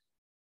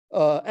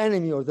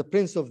enemy, or the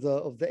prince of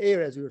the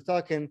air, as we were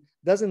talking,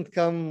 doesn't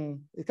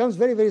come. It comes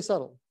very, very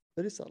subtle,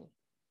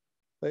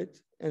 right?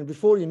 And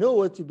before you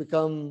know it, you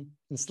become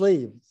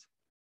enslaved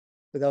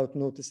without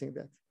noticing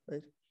that,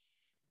 right?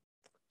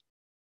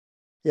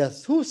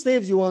 Yes, whose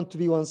slaves you want to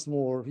be once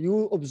more?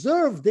 You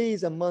observe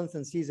days and months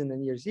and seasons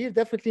and years. Here,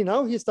 definitely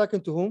now he's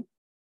talking to whom?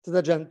 To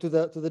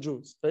the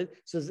Jews, right?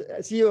 So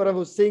see what I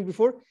was saying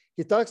before?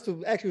 He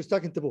was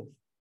talking to both.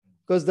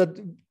 Because that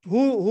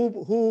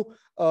who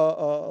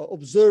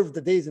observed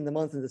the days in the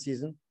month and the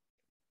season?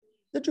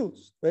 The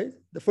Jews, right?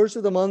 The first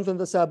of the month and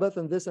the Sabbath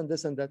and this and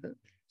this and that.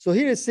 So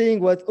here is saying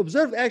what?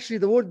 Observe, actually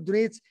the word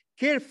denotes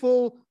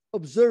careful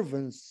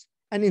observance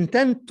and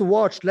intent to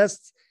watch,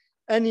 lest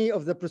any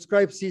of the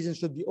prescribed seasons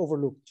should be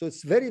overlooked. So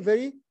it's very,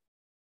 very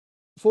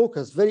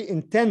focused, very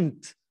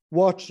intent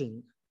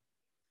watching.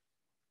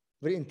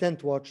 Very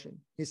intent watching.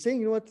 He's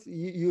saying, you know what?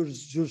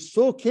 You're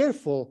so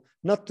careful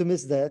not to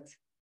miss that,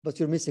 but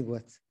you're missing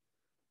what?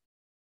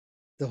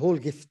 The whole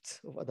gift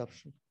of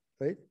adoption,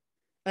 right?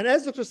 And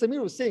as Dr.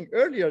 Samir was saying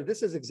earlier,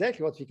 this is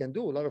exactly what we can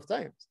do a lot of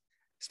times,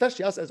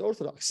 especially us as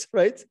Orthodox,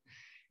 right?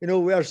 You know,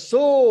 we are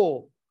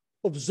so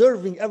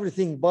observing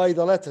everything by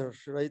the letter,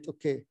 right?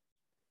 Okay.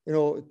 You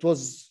know, it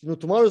was,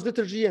 tomorrow's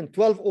liturgy and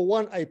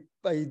 12:01,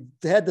 I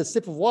had a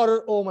sip of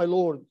water. Oh, my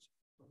Lord,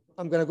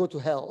 I'm going to go to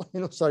hell.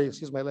 Sorry,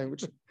 excuse my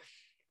language.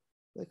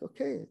 Like,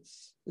 okay,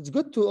 it's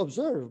good to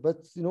observe, but,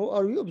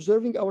 are we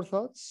observing our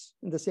thoughts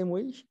in the same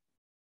way,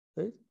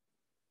 right?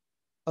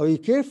 Are we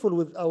careful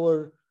with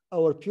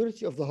our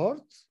purity of the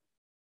heart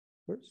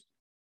first?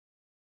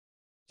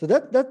 So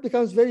that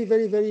becomes very,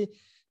 very, very,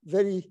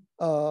 very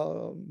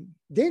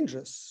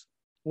dangerous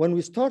when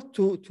we start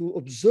to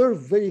observe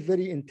very,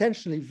 very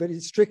intentionally, very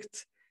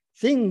strict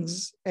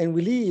things, and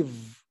we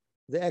leave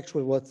the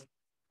actual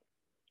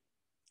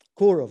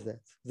core of that,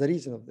 the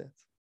reason of that.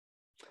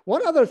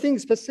 One other thing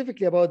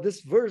specifically about this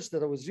verse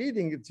that I was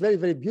reading, it's very,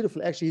 very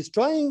beautiful. Actually, he's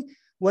trying,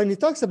 when he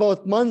talks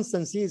about months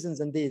and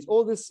seasons and days,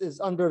 all this is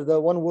under the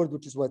one word,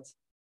 which is what?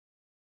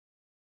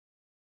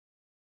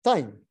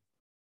 Time,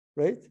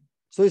 right?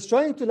 So he's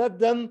trying to let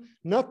them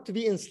not to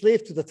be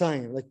enslaved to the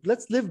time. Like,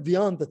 let's live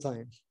beyond the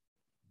time,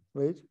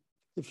 right?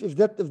 If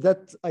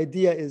that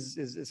idea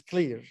is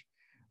clear,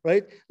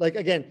 right? Like,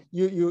 again,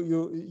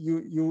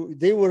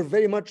 they were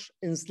very much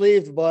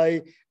enslaved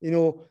by,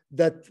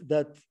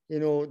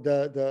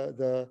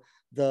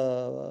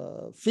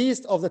 the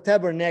feast of the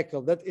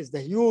tabernacle. That is the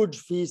huge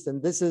feast,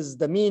 and this is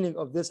the meaning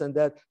of this and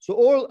that. So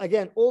all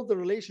the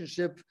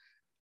relationship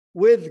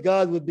with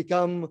God would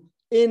become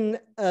in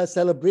a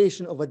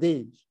celebration of a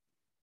day,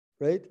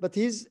 right? But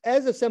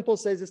as the St. Paul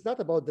says, it's not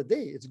about the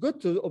day. It's good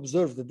to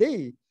observe the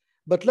day,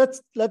 but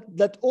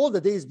let all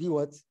the days be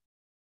what?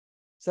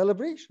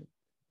 Celebration.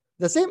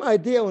 The same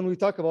idea when we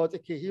talk about,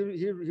 okay,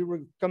 here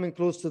we're coming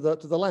close to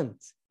the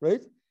Lent,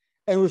 right?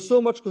 And we're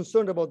so much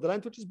concerned about the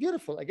Lent, which is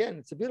beautiful. Again,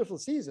 it's a beautiful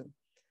season.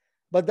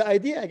 But the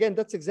idea, again,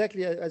 that's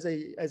exactly as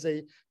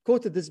I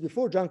quoted this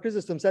before. John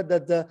Chrysostom said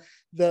that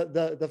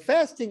the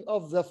fasting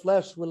of the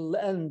flesh will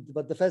end,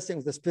 but the fasting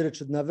of the spirit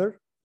should never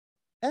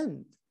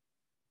end.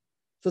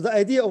 So the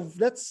idea of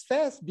let's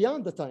fast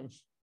beyond the time.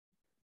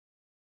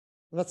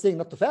 I'm not saying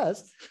not to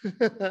fast,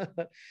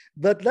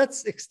 but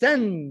let's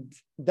extend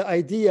the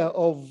idea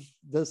of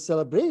the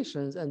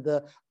celebrations and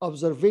the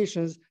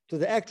observations to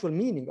the actual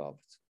meaning of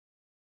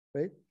it,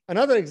 right?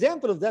 Another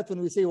example of that,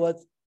 when we say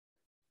what?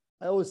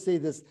 I always say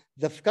this,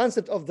 the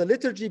concept of the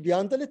liturgy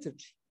beyond the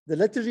liturgy. The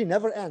liturgy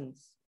never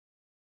ends.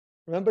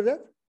 Remember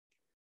that?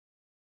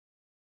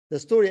 The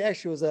story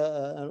actually was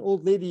an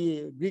old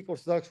lady, Greek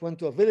Orthodox, went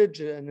to a village,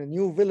 and a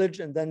new village,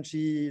 and then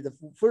the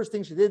first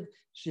thing she did,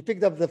 she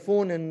picked up the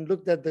phone and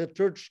looked at the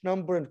church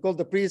number and called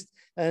the priest,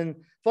 and,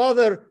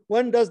 Father,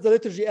 when does the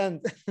liturgy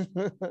end?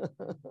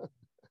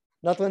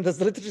 Not when does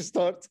the liturgy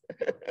start.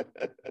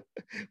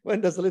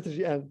 When does the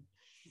liturgy end?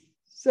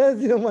 Said,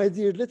 my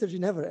dear, liturgy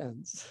never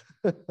ends.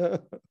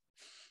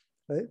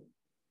 Right?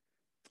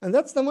 And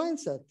that's the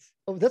mindset.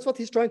 That's what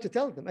he's trying to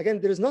tell them.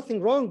 Again, there is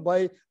nothing wrong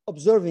by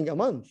observing a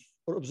month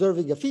or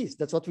observing a feast.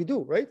 That's what we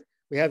do, right?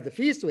 We have the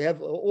feast. We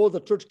have all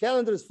the church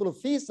calendar is full of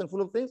feasts and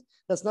full of things.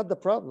 That's not the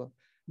problem.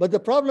 But the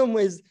problem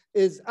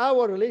is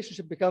our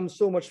relationship becomes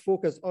so much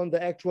focused on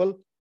the actual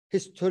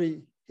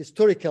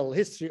historical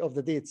history of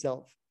the day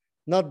itself,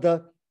 not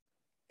the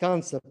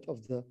concept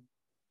of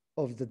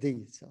the day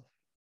itself.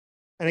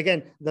 And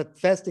again, that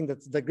fasting,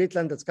 that's the Great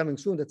Land that's coming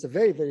soon. That's a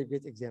very, very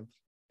great example,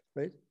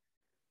 right?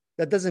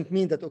 That doesn't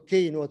mean that,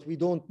 okay, you know what, we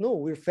don't know.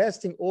 We're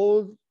fasting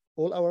all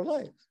our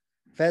lives,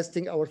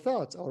 fasting our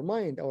thoughts, our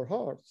mind, our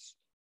hearts,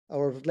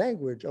 our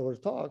language, our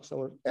talks,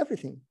 our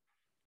everything.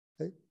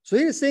 Right? So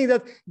he is saying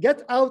that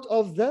get out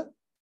of the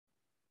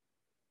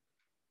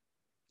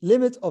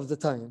limit of the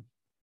time,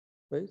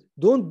 right?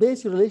 Don't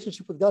base your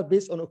relationship with God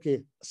based on,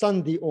 okay,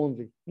 Sunday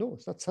only. No,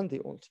 it's not Sunday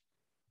only.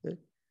 Right?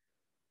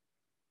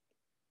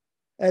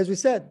 As we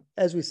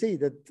say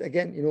that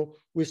again, you know,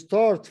 we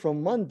start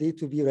from Monday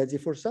to be ready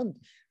for Sunday,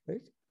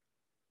 right?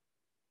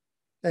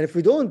 And if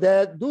we don't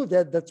do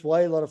that, that's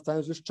why a lot of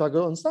times we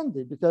struggle on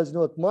Sunday, because you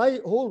know what, my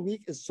whole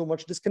week is so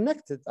much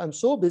disconnected. I'm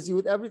so busy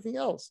with everything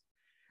else.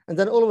 And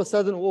then all of a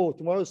sudden, oh,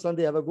 tomorrow is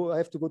Sunday, I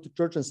have to go to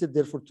church and sit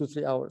there for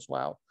 2-3 hours.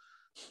 Wow.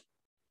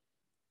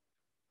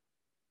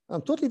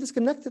 I'm totally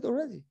disconnected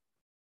already.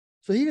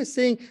 So he is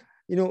saying,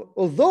 you know,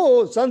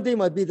 although Sunday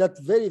might be that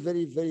very,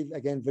 very, very,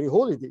 again, very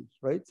holy day,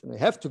 right? And I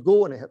have to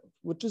go and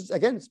which is,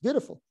 again, it's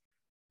beautiful.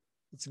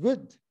 It's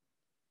good.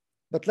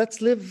 But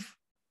let's live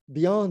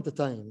beyond the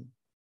time.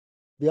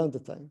 Beyond the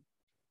time.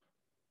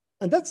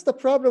 And that's the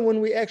problem when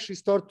we actually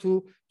start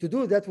to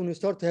do that, when we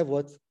start to have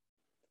what?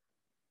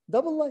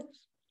 Double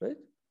lives, right?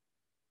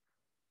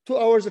 2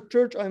 hours at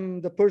church,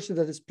 I'm the person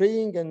that is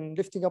praying and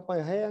lifting up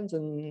my hands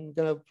and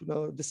gonna, you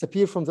know,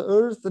 disappear from the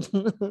earth.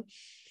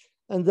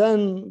 And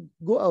then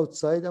go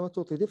outside, I'm a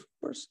totally different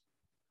person.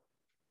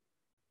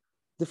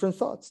 Different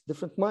thoughts,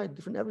 different mind,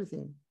 different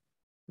everything,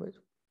 right?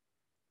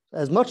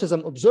 As much as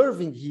I'm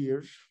observing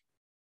here,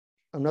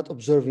 I'm not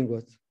observing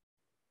what?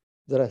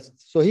 The rest.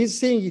 So he's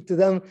saying to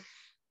them,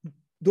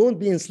 don't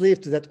be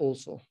enslaved to that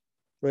also,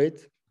 right?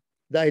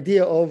 The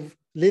idea of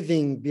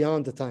living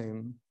beyond the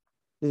time,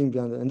 living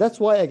beyond it. And that's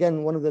why,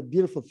 again, one of the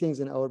beautiful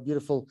things in our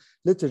beautiful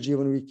liturgy,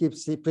 when we keep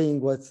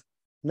praying what?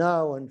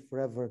 Now and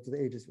forever to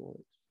the ages of all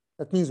ages.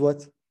 That means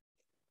what?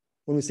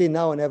 When we say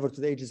now and ever to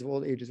the ages of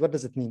all ages, what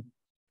does it mean?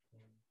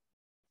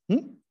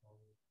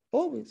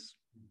 Always.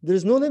 There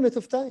is no limit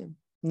of time.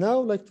 Now,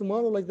 like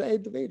tomorrow, like the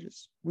age of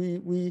ages.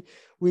 We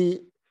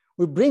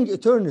bring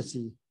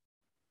eternity.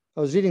 I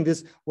was reading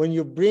this, when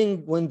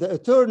the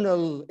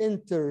eternal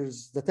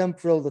enters the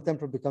temporal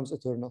becomes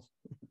eternal.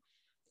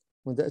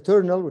 When the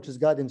eternal, which is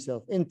God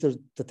himself, enters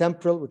the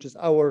temporal, which is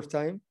our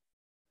time,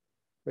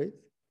 right?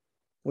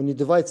 When you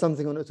divide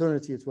something on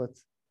eternity, it's what?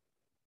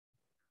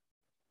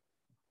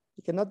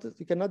 You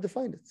cannot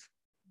define it.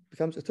 It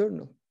becomes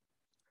eternal.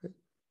 Right?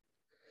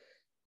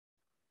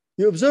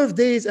 You observe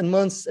days and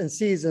months and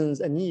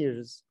seasons and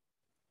years.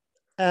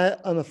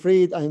 I'm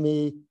afraid I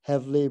may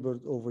have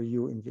labored over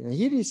you in vain. And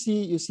here you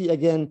see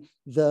again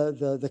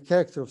the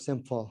character of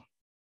St. Paul,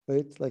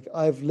 right? Like,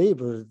 I've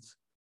labored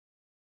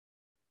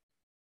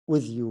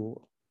with you,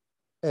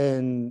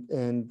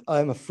 and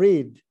I'm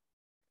afraid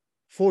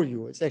for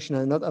you. It's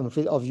actually not I'm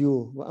afraid of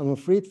you. I'm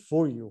afraid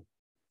for you,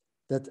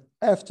 that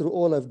after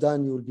all I've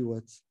done, you will be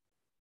what?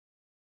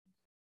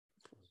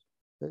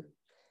 Okay.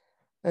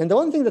 And the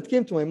one thing that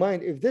came to my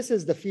mind, if this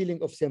is the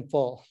feeling of St.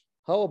 Paul,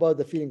 how about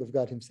the feeling of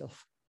God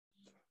himself?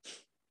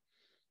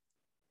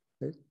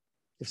 Right?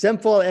 If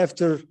St. Paul,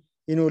 after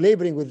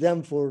laboring with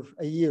them for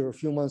a year or a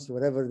few months or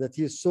whatever, that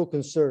he is so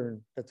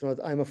concerned that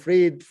I'm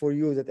afraid for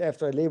you that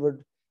after I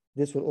labored,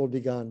 this will all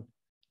be gone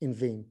in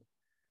vain.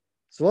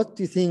 So what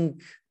do you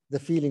think the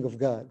feeling of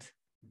God,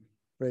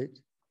 right?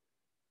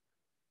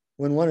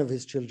 When one of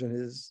his children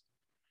is,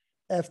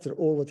 after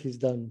all what he's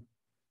done,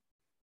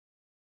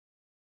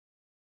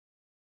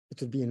 it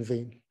would be in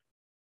vain.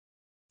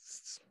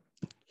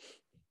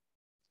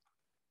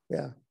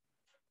 Yeah,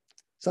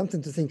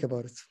 something to think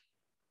about it.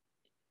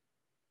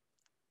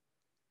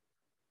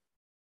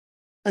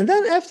 And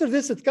then after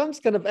this, it comes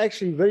kind of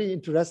actually very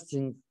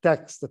interesting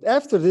text that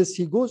after this,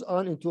 he goes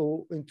on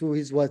into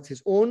his what?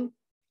 His own,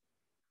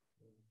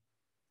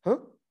 huh?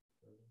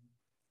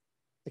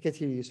 I can't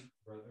hear you.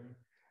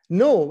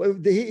 No,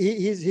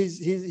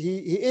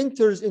 he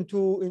enters into,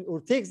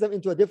 or takes them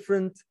into a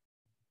different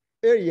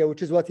area,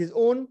 which is what? His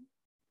own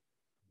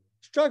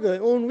struggle,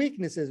 own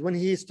weaknesses when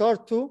he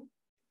starts to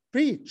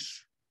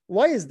preach.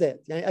 Why is that?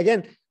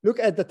 Again, look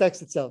at the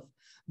text itself.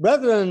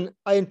 Brethren,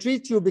 I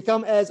entreat you,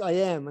 become as I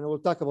am, and I will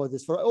talk about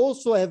this. For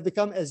also I have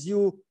become as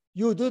you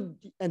did.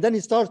 And then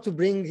he starts to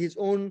bring his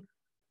own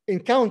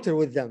encounter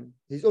with them,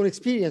 his own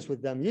experience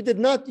with them. You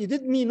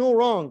did me no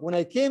wrong when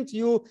I came to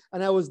you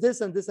and I was this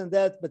and this and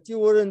that, but you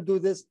wouldn't do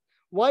this.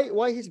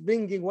 Why he's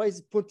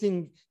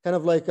putting kind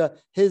of like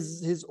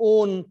his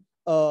own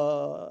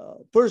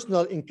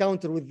personal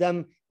encounter with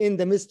them in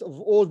the midst of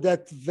all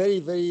that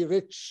very, very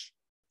rich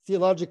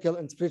theological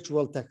and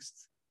spiritual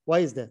text? Why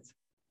is that?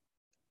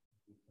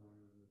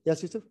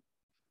 Yes, Yusuf?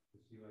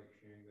 Is he like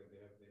sharing that they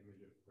have the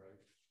image of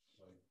Christ,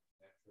 like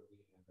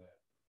naturally, and that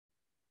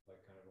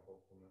like kind of a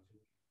hopeful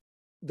message?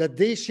 That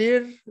they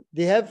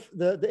have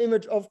the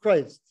image of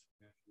Christ.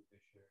 Naturally, they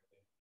share it.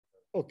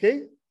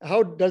 Okay,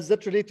 how does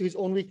that relate to his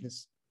own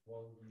weakness?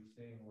 Well, he's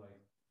saying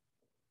like,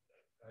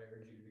 I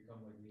urge you to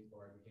become like me,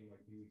 for I became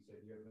like you. He said,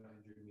 you have not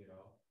injured me at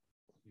all.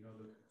 You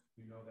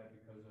know that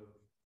because of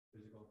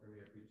physical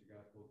infirmity, I preached the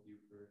gospel to you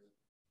first.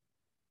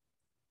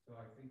 So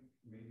I think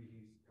maybe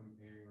he's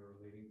comparing or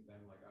relating to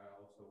them like I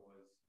also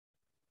was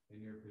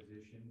in your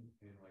position,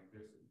 and like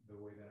this, the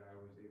way that I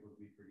was able to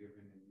be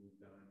forgiven and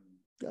moved on.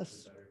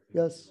 Yes, to better things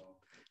yes. as well.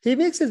 He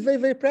makes it very,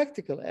 very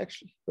practical,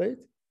 actually, right?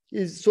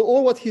 So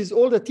all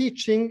the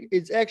teaching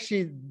is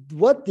actually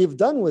what they've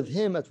done with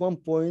him at one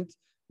point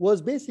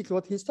was basically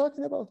what he's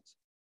talking about,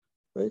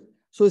 right?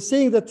 So he's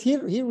saying that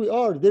here we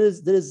are. There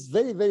is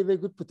very, very, very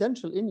good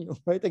potential in you,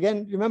 right?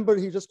 Again, remember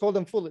he just called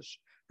them foolish,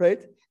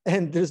 right?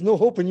 And there's no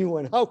hope in you.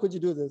 And how could you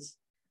do this?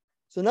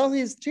 So now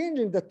he's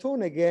changing the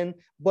tone again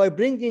by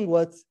bringing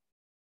what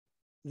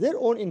their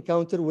own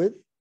encounter with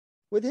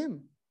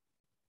him,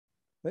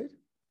 right?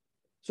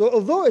 So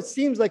although it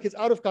seems like it's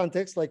out of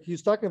context, like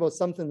he's talking about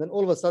something, then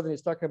all of a sudden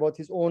he's talking about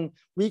his own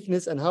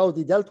weakness and how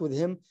they dealt with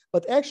him,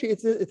 but actually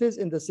it is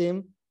in the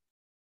same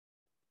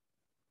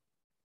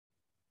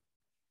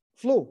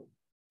flow.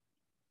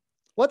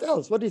 What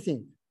else? What do you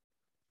think?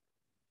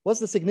 What's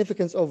the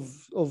significance of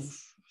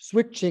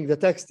switching the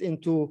text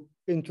into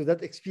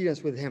that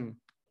experience with him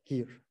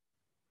here?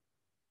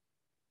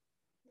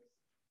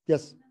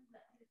 Yes.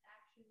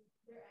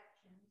 Their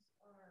actions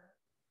are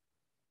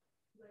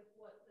like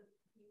what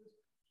he was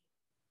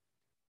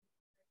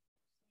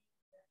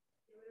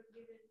they would have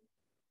given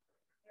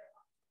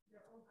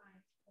their own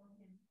eyes for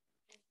him,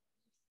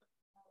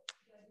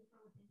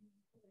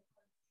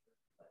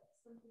 but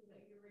something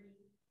that he already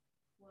was.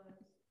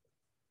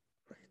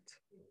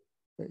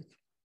 Right.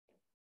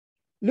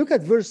 Look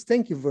at verse.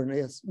 Thank you, Verna.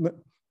 Yes,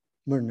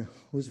 Myrna.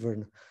 Who's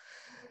Verna?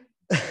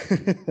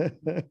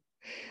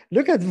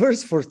 Look at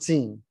verse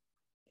 14.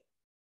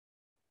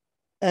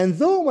 And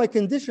though my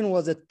condition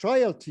was a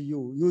trial to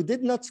you, you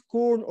did not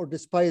scorn or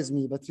despise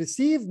me, but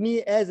received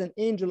me as an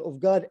angel of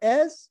God,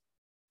 as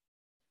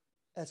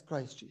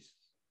Christ Jesus.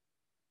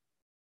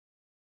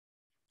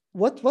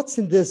 What's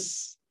in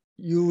this?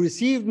 You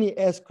received me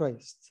as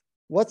Christ.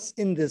 What's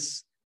in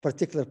this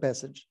particular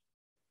passage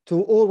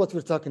to all what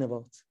we're talking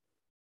about?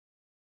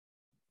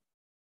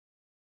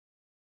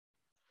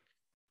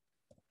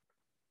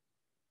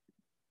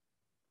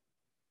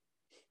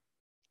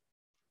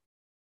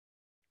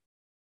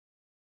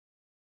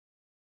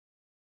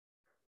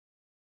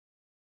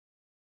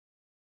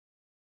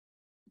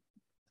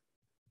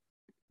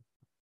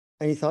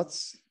 Any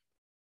thoughts?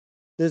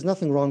 There's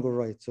nothing wrong or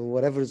right. So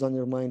whatever is on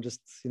your mind,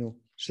 just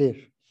share.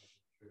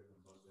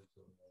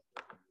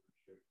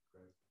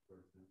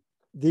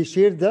 They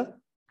shared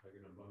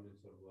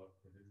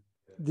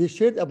They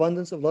shared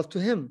abundance of love to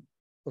him.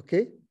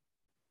 Okay.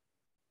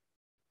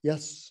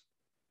 Yes.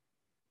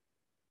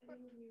 I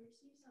mean, when you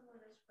receive someone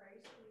as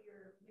Christ who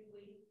you're been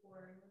waiting for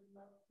and would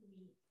love to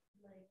meet,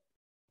 like,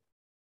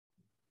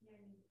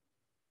 and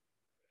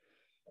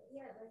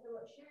yeah, that's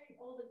about sharing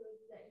all the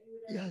goods that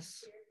you would have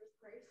shared with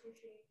Christ. You're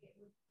sharing it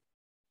with.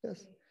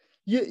 Yes.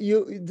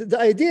 The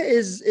idea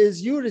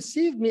is you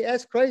received me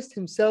as Christ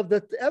himself,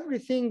 that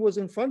everything was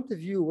in front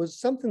of you, was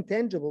something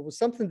tangible, was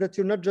something that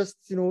you're not just,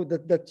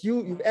 that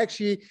you've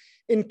actually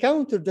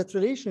encountered that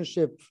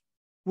relationship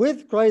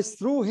with Christ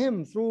through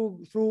him,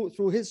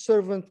 through his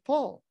servant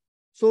Paul.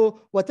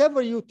 So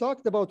whatever you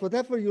talked about,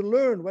 whatever you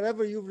learned,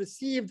 whatever you've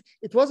received,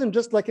 it wasn't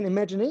just like an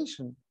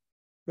imagination,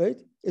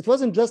 right? It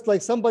wasn't just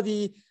like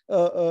somebody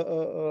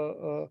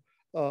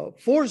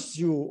forced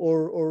you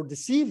or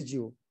deceived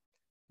you.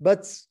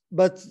 But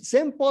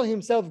St. Paul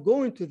himself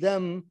going to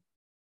them,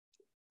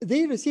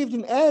 they received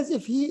him as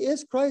if he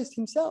is Christ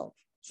himself.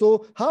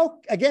 So how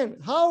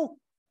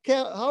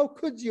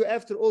could you,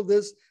 after all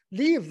this,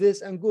 leave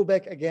this and go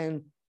back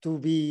again to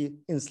be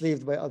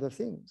enslaved by other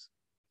things,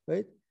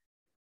 right?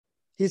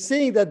 He's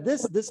saying that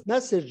this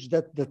message,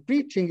 that the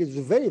preaching is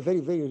very,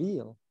 very, very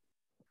real.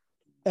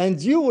 And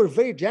you were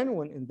very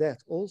genuine in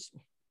that also.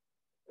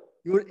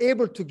 You were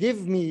able to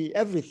give me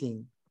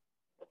everything.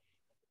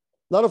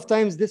 A lot of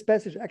times this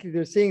passage, actually,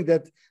 they're saying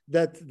that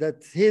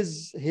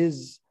his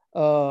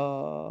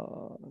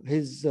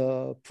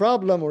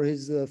problem or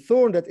his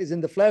thorn that is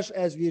in the flesh,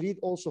 as we read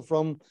also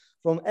from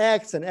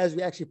Acts, and as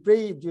we actually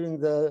pray during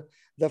the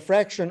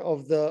fraction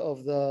of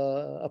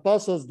the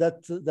apostles,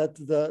 that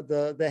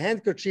the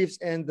handkerchiefs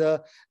and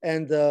the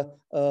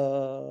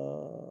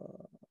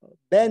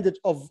bandage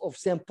of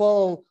St.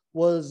 Paul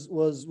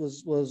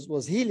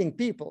was healing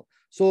people.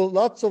 So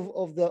lots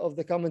of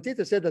the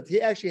commentators said that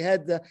he actually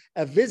had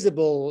a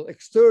visible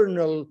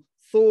external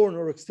thorn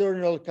or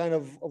external kind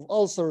of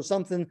ulcer or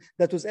something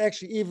that was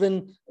actually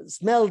even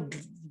smelled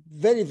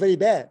very, very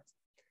bad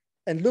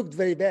and looked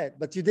very bad.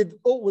 But you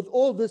did, with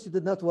all this, you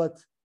did not what?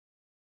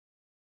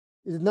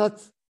 You did not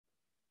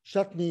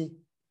shut me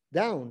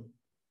down.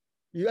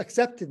 You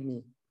accepted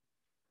me,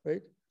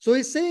 right? So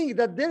he's saying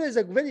that there is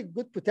a very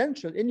good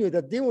potential in you,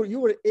 that you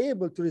were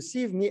able to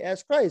receive me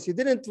as Christ. You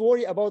didn't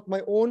worry about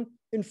my own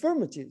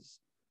infirmities,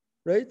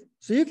 right?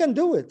 So you can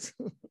do it,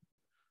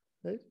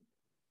 right?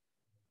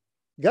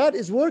 God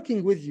is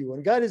working with you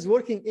and God is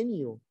working in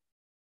you,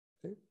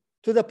 right?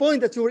 To the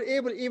point that you were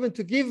able even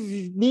to give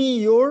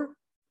me your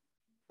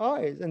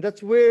eyes. And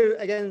that's where,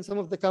 again, some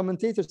of the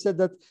commentators said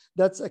that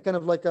that's a kind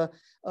of like a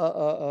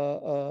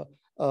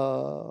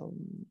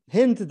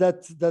hint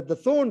that the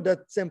thorn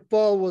that St.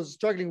 Paul was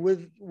struggling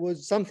with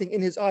was something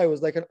in his eye,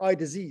 was like an eye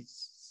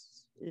disease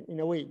in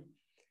a way.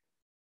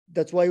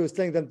 That's why he was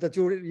telling them that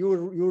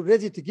you're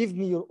ready to give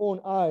me your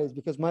own eyes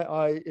because my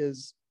eye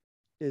is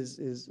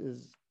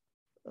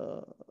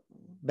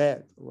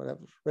bad or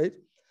whatever, right?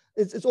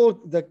 It's all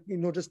the, you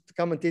know, just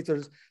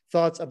commentators'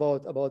 thoughts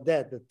about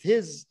that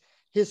his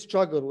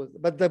struggle was.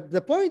 But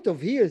the point of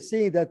here is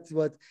saying that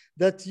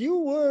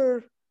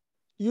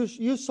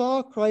you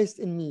saw Christ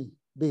in me,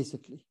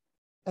 basically,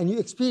 and you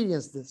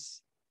experienced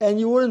this, and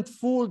you weren't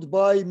fooled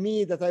by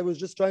me that I was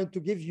just trying to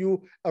give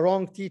you a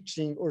wrong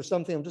teaching or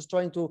something. I'm just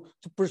trying to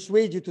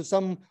persuade you to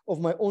some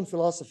of my own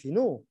philosophy.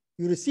 No,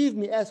 you received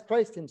me as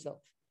Christ himself.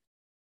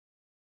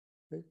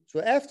 Okay? So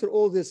after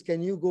all this,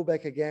 can you go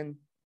back again?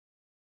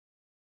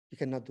 You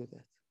cannot do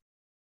that.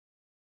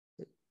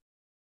 Okay.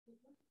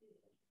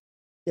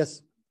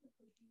 Yes.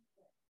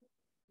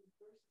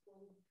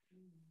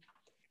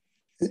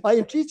 I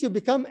entreat you,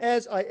 become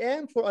as I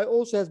am, for I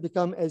also has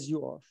become as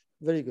you are.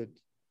 Very good.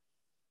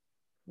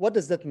 What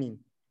does that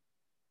mean?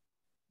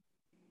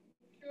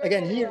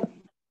 Again, here,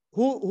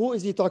 who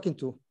is he talking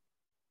to?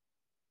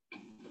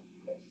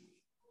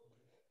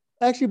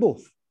 Actually,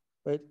 both,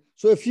 right?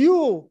 So if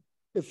you,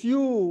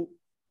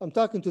 I'm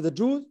talking to the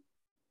Jews,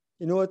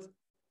 you know what?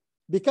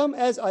 Become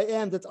as I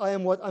am, that I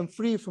am what? I'm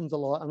free from the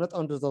law. I'm not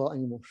under the law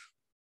anymore,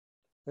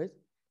 right?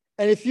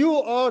 And if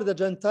you are the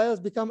Gentiles,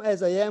 become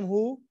as I am,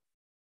 who?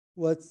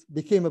 What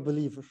became a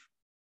believer,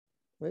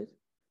 right?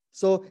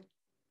 So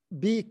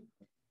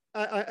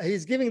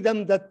he's giving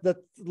them that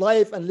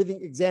life and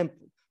living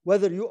example.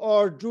 Whether you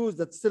are Jews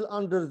that's still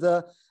under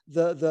the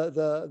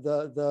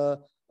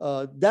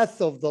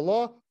death of the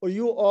law, or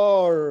you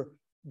are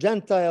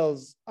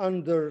Gentiles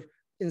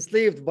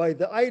enslaved by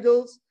the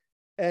idols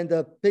and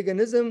the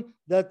paganism,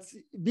 that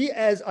be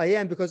as I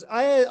am, because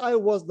I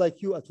was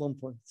like you at one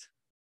point.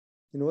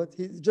 You know what?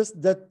 He's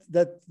just that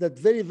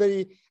very,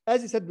 very,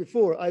 as he said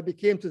before, I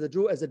became to the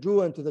Jew as a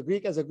Jew, and to the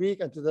Greek as a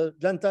Greek, and to the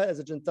Gentile as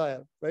a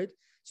Gentile, right?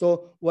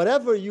 So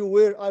whatever you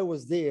were, I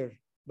was there.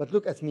 But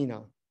look at me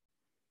now,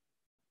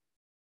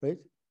 right?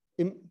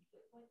 You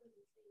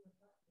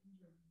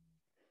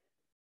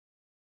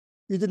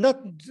did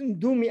not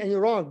do me any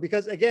wrong,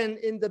 because again,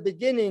 in the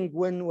beginning,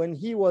 when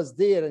he was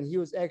there, and he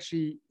was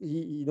actually,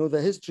 you know,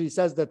 the history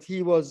says that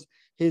he was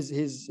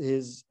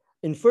his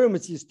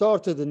infirmity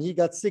started and he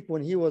got sick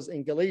when he was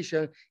in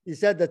Galatia. He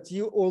said that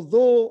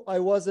although I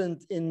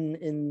wasn't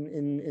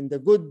in the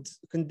good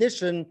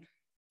condition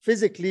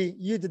physically,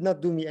 you did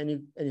not do me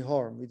any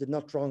harm. You did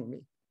not wrong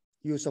me.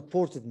 You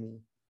supported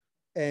me,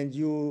 and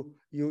you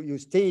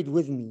stayed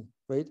with me,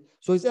 right?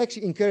 So he's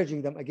actually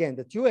encouraging them again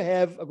that you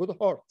have a good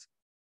heart,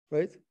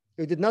 right?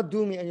 You did not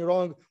do me any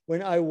wrong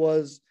when I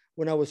was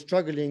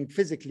struggling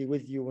physically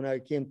with you when I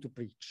came to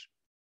preach,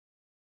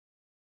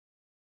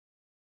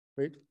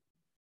 right?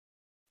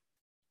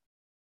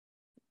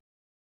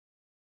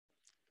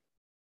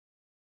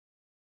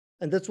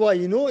 And that's why,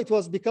 you know, it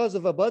was because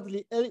of a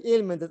bodily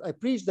ailment that I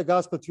preached the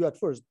gospel to you at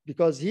first,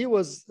 because he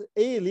was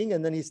ailing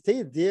and then he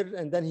stayed there,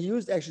 and then he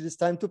used actually this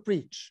time to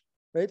preach,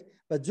 right?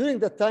 But during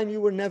that time,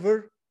 you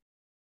never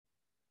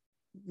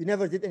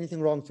did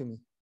anything wrong to me.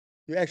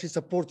 You actually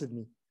supported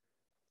me,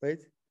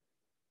 right?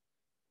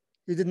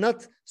 You did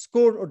not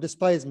scorn or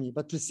despise me,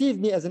 but received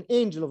me as an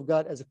angel of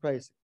God, as a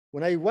Christ.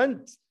 When I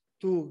went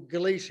to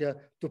Galatia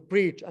to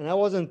preach, and I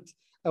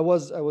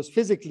was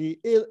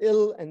physically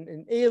ill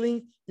and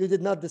ailing, you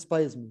did not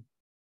despise me.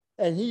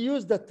 And he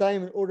used that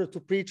time in order to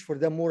preach for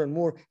them more and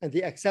more, and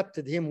they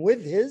accepted him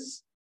with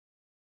his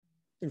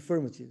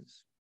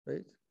infirmities,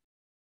 right?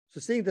 So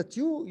saying that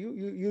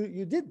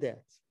you did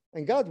that,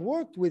 and God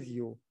worked with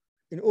you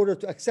in order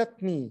to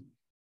accept me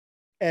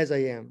as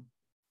I am,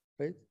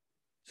 right?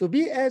 So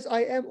be as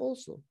I am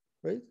also,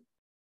 right?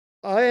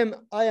 I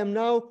am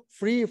now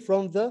free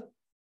from the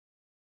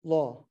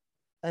law,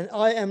 and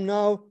I am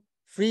now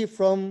free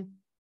from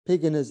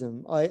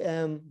paganism. I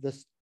am the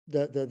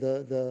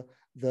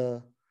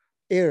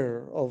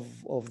heir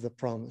of the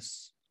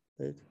promise,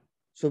 right?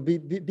 So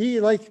be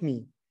like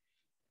me,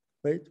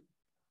 right?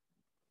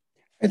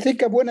 I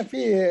think Abuna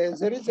Fi,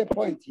 there is a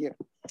point here.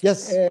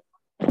 Yes.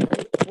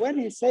 When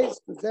he says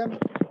to them,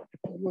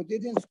 you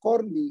didn't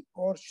scorn me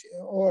or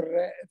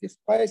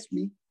despise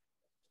me,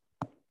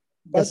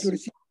 but Yes. you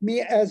received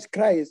me as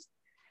Christ.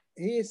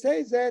 He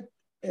says that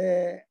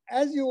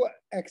as you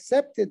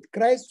accepted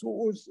Christ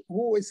who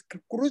is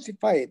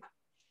crucified,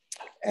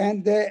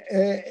 and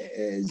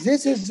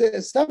this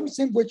is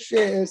something which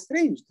is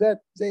strange,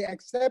 that they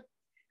accept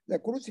the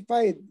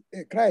crucified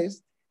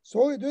Christ,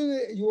 so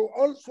you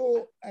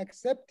also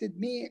accepted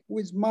me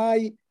with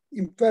my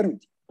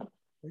infirmity.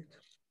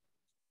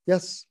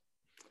 Yes,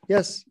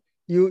 yes,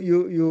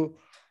 you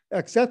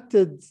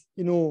accepted,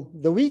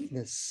 the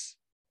weakness,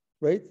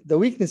 right? The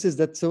weaknesses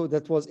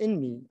that was in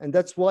me, and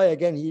that's why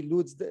again he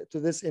alludes to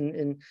this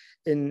in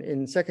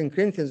 2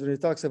 Corinthians when he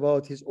talks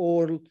about his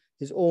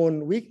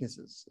own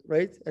weaknesses,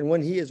 right? And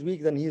when he is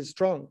weak, then he is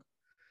strong.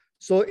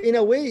 So in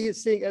a way,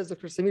 he's saying, as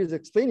Dr. Samir is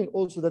explaining,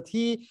 also that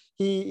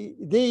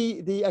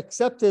they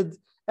accepted,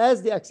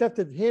 as they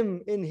accepted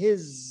him in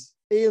his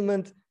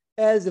ailment,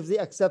 as if they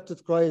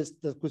accepted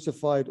Christ the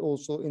crucified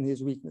also in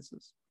his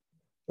weaknesses,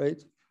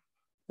 right?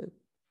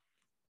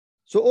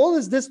 So all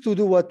is this to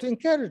do what? To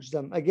encourage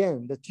them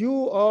again, that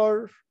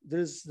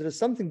there's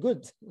something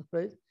good,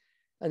 right?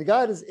 And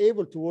God is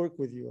able to work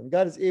with you. And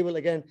God is able,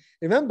 again,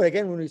 remember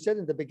again, when we said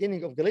in the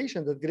beginning of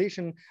Galatians, that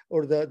Galatian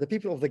or the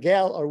people of the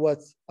Gal are what?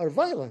 Are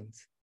violent,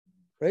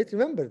 right?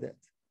 Remember that.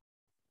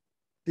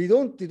 They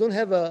don't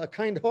have a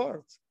kind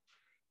heart.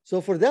 So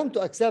for them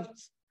to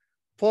accept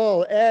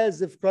Paul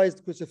as if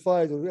Christ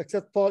crucified, or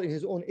accept Paul in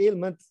his own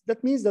ailment,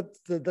 that means that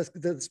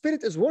the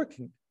Spirit is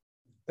working,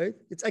 right?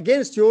 It's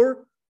against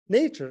your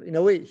nature in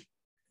a way,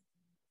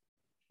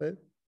 right?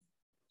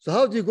 So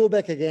how do you go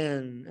back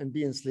again and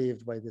be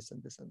enslaved by this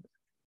and this and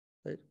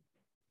that, right?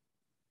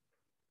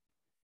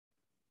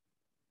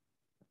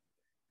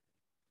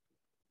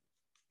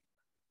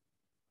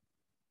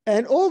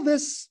 And all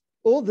this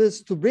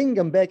to bring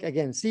them back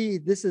again. See,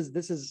 this is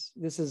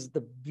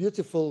the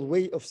beautiful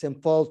way of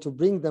St. Paul to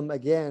bring them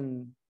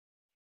again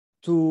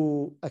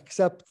to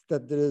accept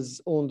that there is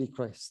only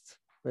Christ,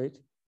 right?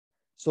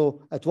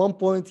 So at one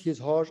point he's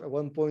harsh, at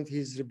one point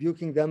he's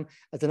rebuking them,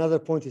 at another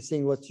point he's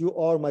saying, "What you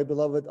are, my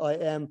beloved, I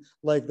am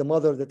like the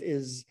mother that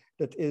is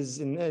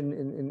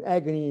in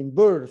agony in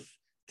birth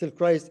till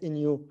Christ in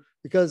you,"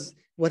 because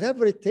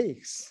whatever it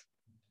takes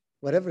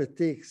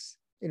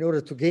in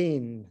order to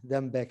gain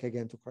them back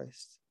again to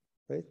Christ,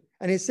 right?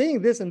 And he's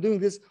saying this and doing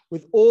this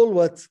with all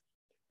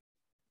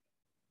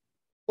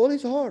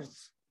his heart.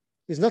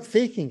 He's not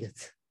faking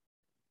it,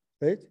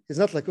 right? He's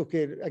not like,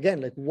 okay,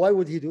 again, like, why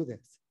would he do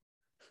that?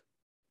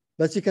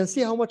 But you can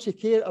see how much he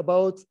cared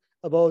about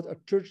a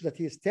church that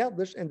he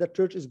established, and that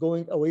church is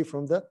going away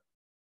from the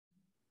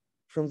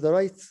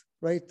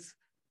right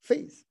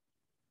faith.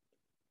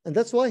 And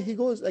that's why he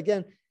goes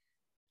again,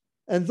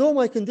 "And though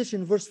my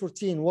condition," verse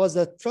 14, "was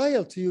a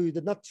trial to you, you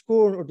did not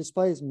scorn or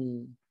despise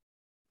me,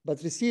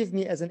 but received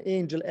me as an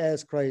angel,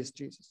 as Christ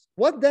Jesus.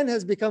 What then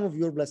has become of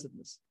your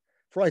blessedness?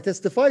 For I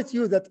testify to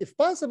you that if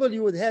possible,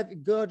 you would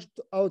have gouged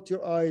out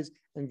your eyes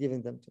and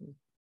given them to me."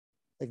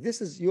 Like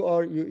this is, you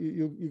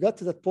got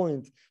to that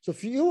point. So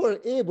if you are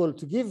able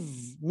to give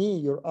me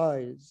your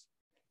eyes,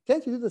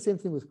 can't you do the same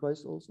thing with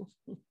Christ also?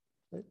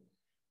 Right?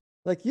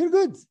 Like you're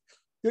good.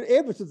 You're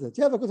able to do that.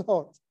 You have a good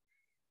heart.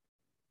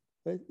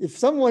 Right? If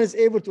someone is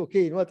able to,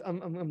 okay, you know what,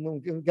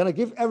 I'm gonna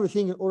give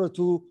everything in order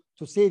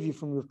to save you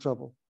from your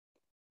trouble,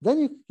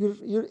 then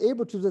you're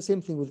able to do the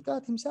same thing with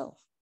God himself,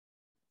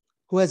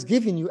 who has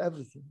given you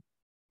everything.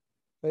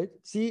 Right?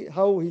 See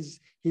how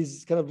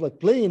he's kind of like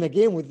playing a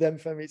game with them,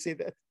 if I may say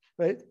that.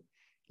 Right?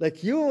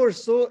 Like you are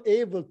so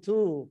able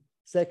to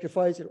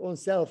sacrifice your own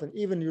self, and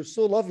even you're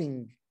so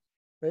loving,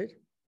 right?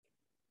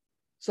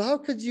 So how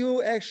could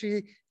you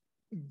actually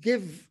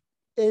give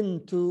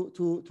in to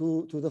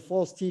the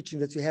false teaching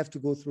that you have to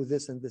go through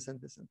this and this and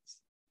this and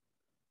this?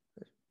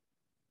 Right?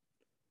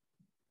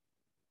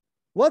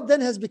 What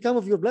then has become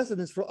of your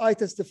blessedness? For I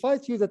testify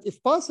to you that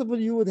if possible,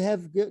 you would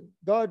have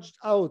gouged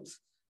out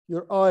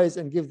your eyes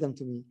and give them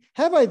to me.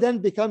 Have I then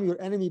become your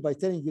enemy by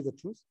telling you the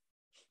truth?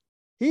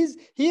 He's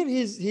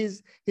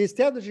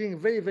establishing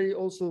very, very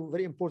also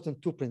very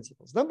important two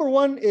principles. Number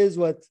one is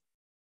what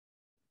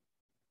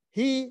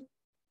he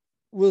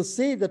will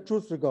say the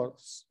truth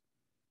regardless.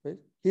 Right?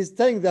 He's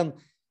telling them,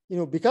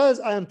 because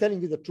I am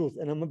telling you the truth,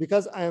 and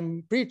because I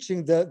am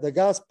preaching the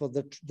gospel,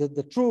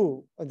 the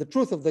true and the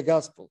truth of the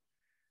gospel,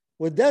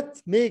 would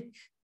that make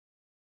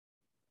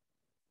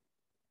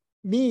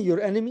me your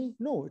enemy?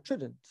 No, it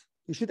shouldn't.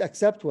 You should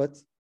accept what?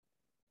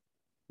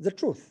 The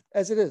truth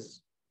as it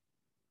is,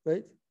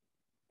 right?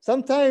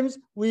 Sometimes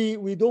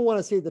we don't want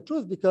to say the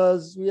truth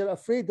because we are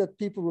afraid that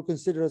people will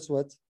consider us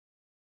what?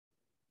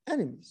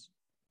 Enemies,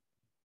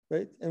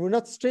 right? And we're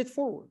not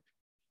straightforward.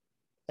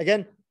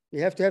 Again,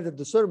 we have to have the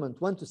discernment,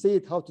 when to say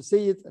it, how to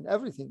say it, and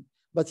everything.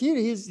 But here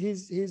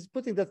he's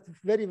putting that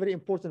very, very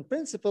important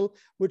principle,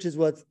 which is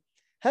what?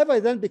 Have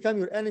I then become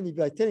your enemy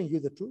by telling you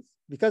the truth?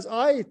 Because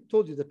I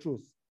told you the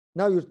truth.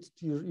 Now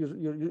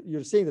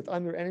you're saying that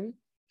I'm your enemy?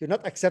 You're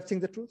not accepting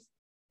the truth,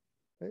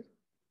 right?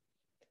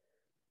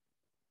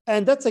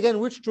 And that's again,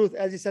 which truth?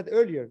 As he said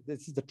earlier,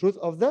 this is the truth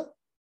of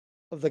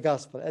the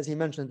gospel, as he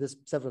mentioned this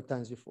several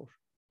times before.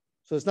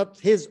 So it's not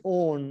his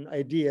own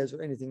ideas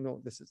or anything.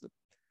 No, this is it.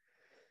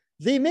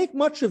 They make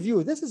much of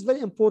you. This is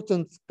very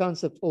important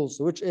concept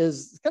also, which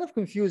is kind of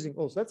confusing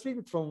also. Let's read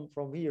it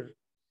from here,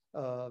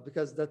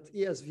 because that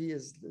ESV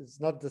is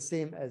not the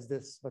same as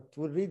this, but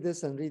we'll read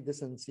this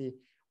and see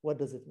what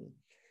does it mean.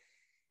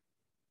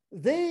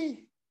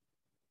 They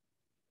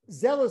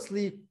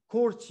zealously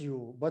court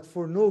you, but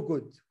for no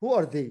good. Who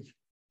are they?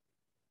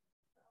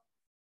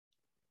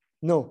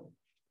 No.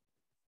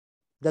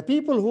 The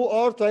people who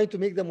are trying to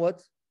make them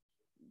what?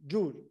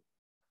 Jews.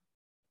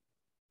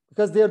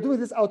 Because they are doing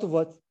this out of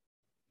what?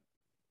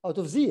 Out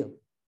of zeal.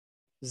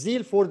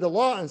 Zeal for the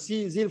law and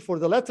zeal for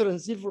the letter and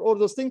zeal for all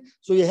those things.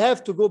 So you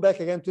have to go back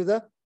again to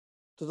the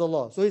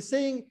law. So he's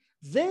saying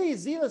they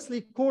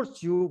zealously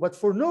court you, but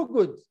for no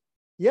good.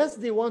 Yes,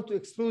 they want to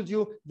exclude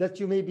you that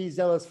you may be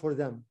zealous for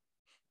them.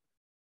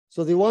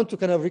 So they want to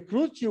kind of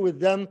recruit you with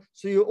them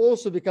so you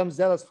also become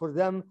zealous for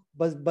them,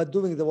 but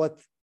doing the what?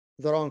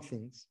 The wrong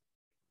things.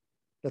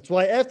 That's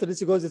why after this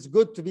he goes, it's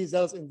good to be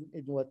zealous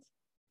in what?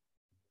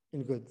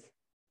 In good.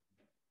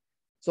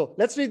 So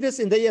let's read this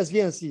in the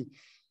ESV and see.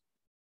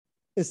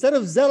 Instead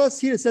of zealous,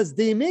 here it says,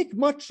 they make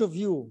much of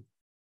you.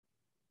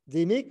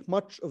 They make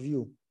much of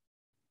you,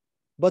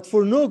 but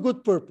for no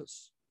good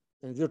purpose.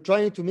 And they're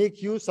trying to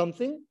make you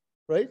something,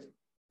 right?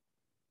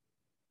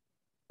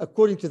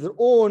 According to their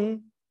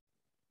own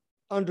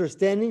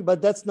understanding,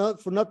 but that's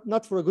not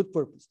for a good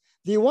purpose.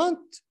 They want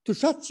to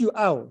shut you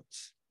out.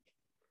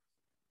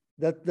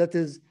 That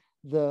is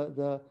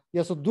the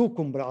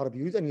يصدوكم بالعربي.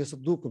 يريد أن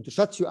يصدوكم, to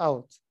shut you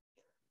out,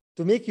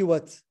 to make you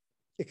what?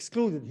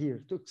 Excluded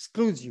here, to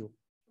exclude you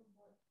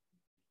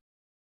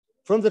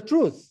from the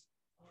truth.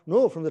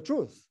 No, from the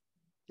truth.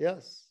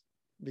 Yes,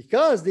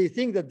 because they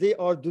think that they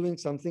are doing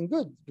something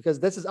good, because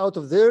this is out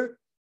of their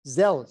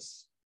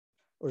zealous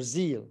or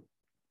zeal,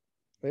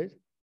 right?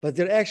 But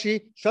they're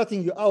actually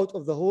shutting you out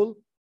of the whole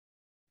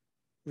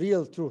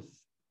real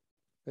truth,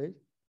 right?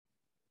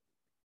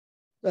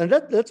 And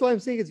that's why I'm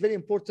saying it's very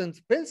important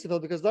principle,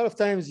 because a lot of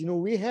times,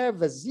 we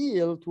have a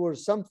zeal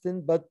towards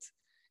something, but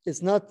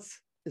it's not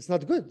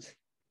good,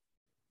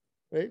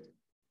 right?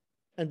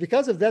 And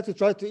because of that, we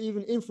try to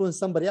even influence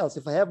somebody else.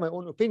 If I have my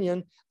own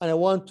opinion and I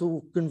want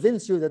to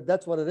convince you that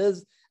that's what it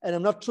is, and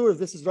I'm not sure if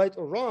this is right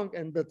or wrong,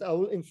 but I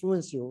will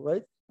influence you,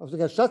 right? I'm going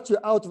to shut you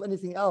out of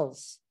anything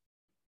else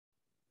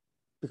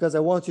because I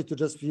want you to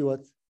just be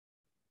what?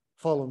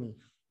 Follow me,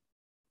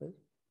 right?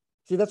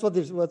 See, that's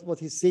what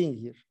he's saying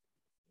here.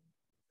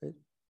 Right?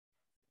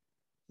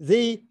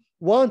 They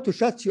want to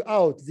shut you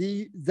out,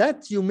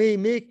 that you may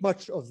make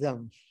much of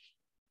them.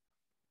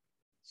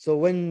 So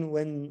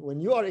when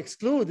you are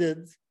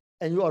excluded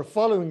and you are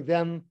following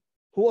them,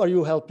 who are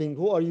you helping?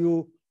 Who are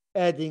you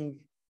adding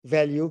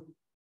value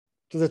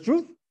to? The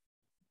truth?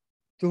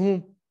 To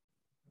whom?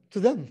 To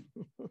them.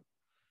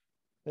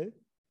 Right?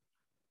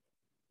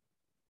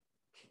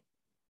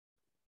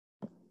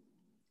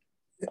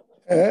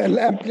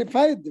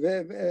 Amplified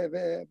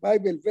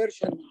Bible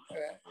version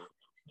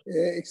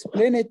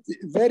explain it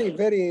very,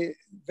 very,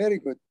 very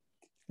good.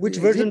 Which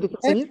version, Dr.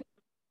 Samir?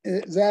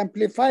 The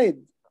Amplified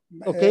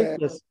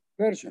Yes.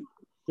 version.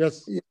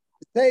 Yes.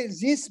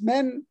 These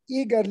men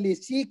eagerly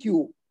seek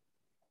you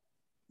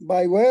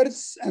by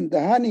words and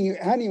the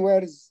honey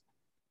words,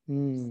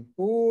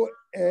 who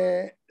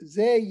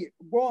they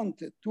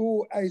want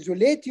to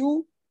isolate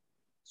you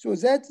so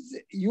that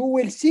you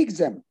will seek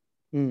them.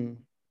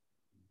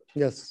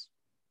 Yes.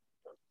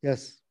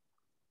 Yes.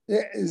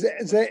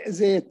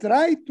 They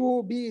try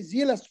to be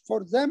zealous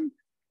for them,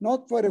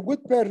 not for a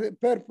good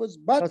purpose,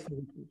 but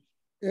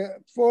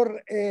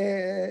for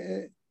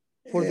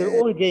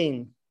their own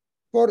gain.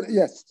 For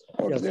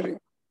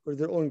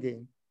their own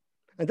gain.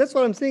 And that's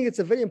what I'm saying. It's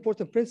a very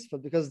important principle,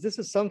 because this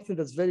is something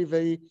that's very,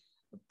 very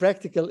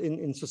practical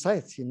in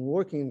society, in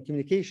working, in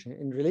communication,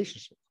 in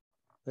relationship,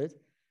 right?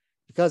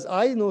 Because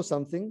I know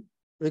something,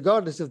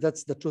 regardless if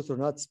that's the truth or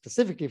not,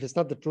 specifically if it's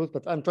not the truth,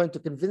 but I'm trying to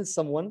convince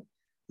someone,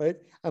 right?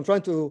 I'm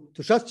trying to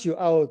shut you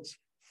out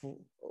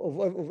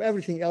of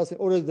everything else in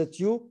order that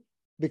you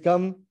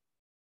become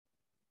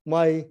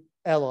my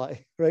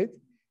ally, right?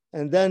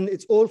 And then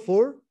it's all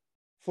for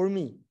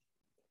me.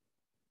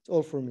 It's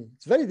all for me.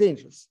 It's very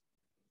dangerous,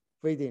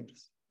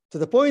 to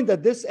the point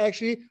that this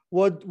actually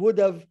would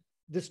have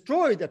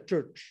destroyed a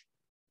church.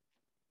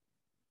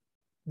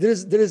 There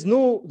is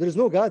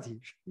no God here.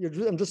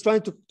 I'm just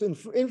trying to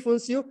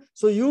influence you,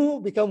 so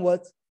you become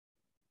what?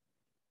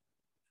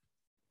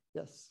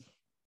 Yes.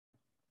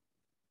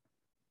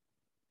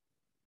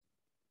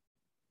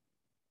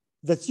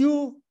 That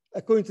you,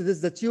 according to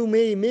this, that you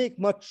may make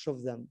much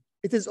of them.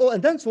 It is all,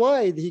 and that's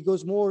why he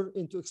goes more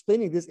into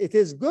explaining this. It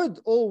is good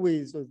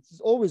always, or it's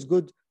always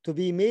good to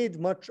be made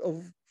much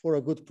of for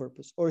a good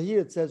purpose. Or here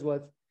it says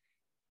what?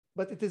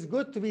 But it is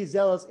good to be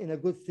zealous in a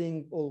good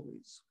thing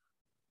always.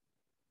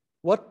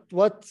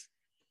 What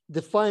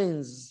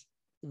defines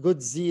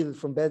good zeal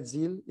from bad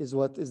zeal is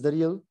what is the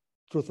real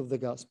truth of the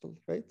gospel,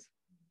 right?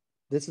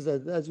 This is,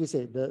 as we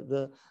say,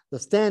 the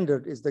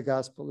standard is the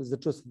gospel, is the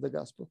truth of the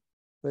gospel,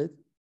 right?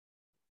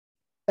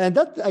 And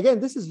that, again,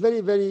 this is very,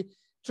 very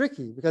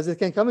tricky, because it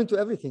can come into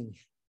everything,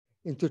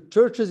 into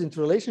churches, into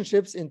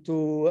relationships,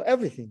 into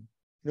everything.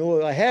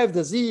 I have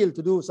the zeal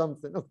to do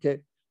something.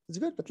 Okay, it's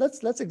good, but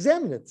let's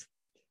examine it.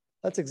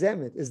 Let's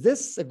examine it. Is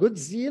this a good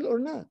zeal or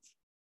not?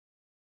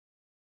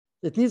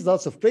 It needs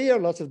lots of prayer,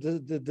 lots of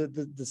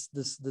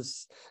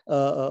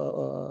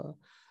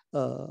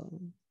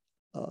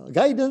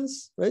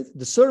guidance, right?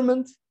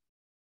 Discernment,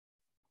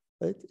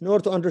 right? In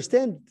order to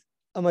understand,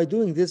 am I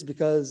doing this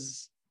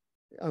because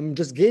I'm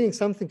just gaining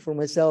something for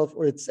myself,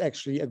 or it's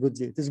actually a good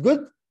deed? It is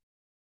good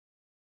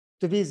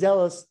to be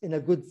zealous in a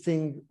good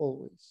thing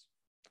always.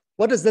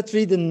 What does that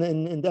read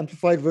in the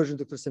Amplified Version,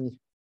 Dr. Samir?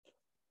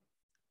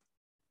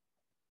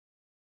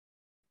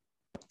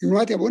 In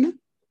what, Abuna?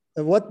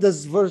 What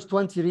does verse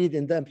 20 read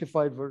in the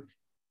Amplified Version?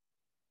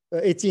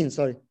 18,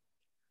 sorry.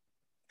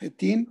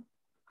 18?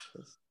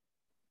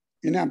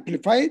 In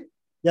Amplified?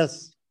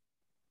 Yes.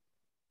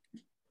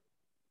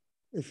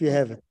 If you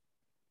have it.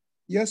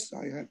 Yes,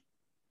 I have.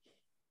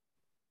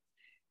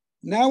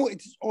 Now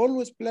it is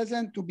always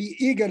pleasant to be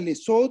eagerly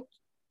sought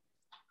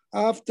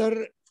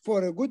after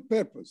for a good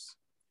purpose,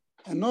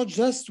 and not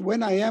just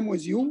when I am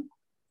with you,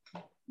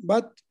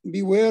 but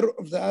beware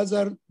of the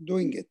other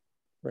doing it.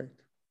 Right.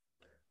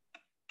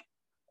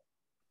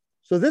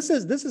 So this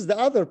is the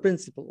other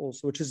principle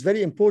also, which is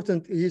very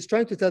important. He's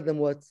trying to tell them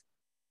what?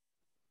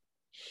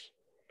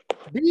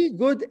 Be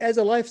good as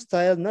a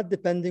lifestyle, not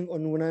depending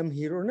on when I'm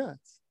here or not,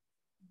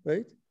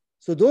 right?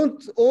 So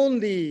don't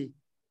only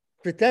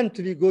pretend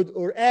to be good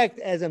or act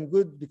as I'm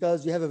good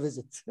because you have a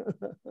visit,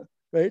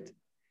 right?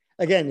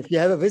 Again, if you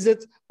have a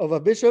visit of a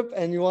bishop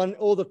and you want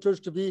all the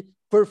church to be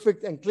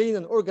perfect and clean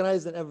and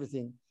organized and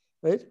everything,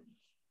 right?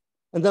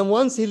 And then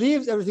once he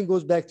leaves, everything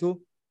goes back to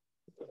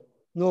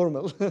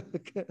normal.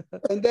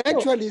 And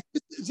actually,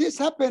 this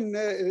happened.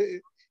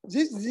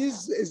 This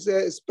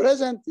is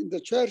present in the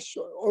church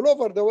all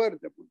over the world.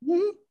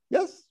 Mm-hmm.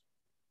 Yes,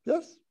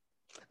 yes.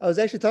 I was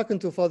actually talking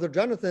to Father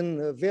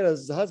Jonathan,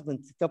 Vera's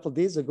husband, a couple of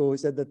days ago. He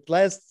said that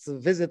last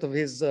visit of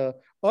his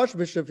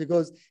archbishop, he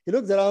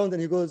looks around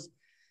and he goes,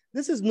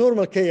 "This is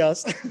normal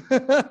chaos,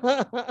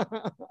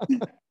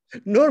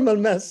 normal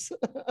mess."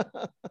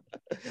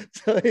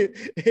 So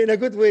in a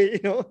good way,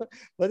 you know,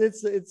 but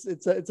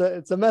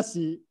it's a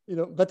messy, you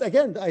know. But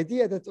again, the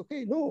idea that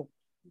okay, no,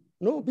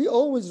 be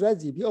always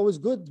ready, be always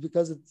good,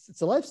 because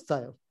it's a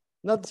lifestyle.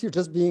 Not you're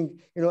just being,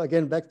 you know,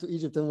 again, back to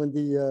Egypt, and when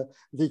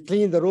they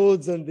clean the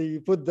roads and they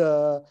put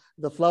the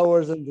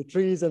flowers and the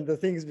trees and the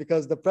things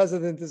because the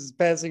president is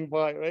passing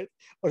by, right?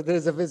 Or there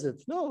is a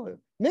visit. No,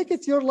 make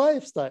it your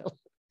lifestyle.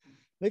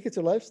 Make it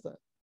your lifestyle.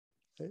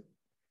 Okay?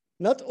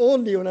 Not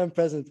only when I'm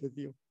present with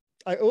you.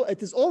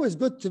 It is always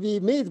good to be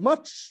made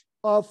much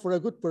of for a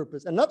good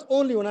purpose, and not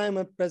only when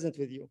I'm present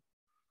with you.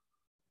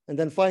 And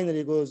then finally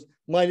he goes,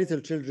 my little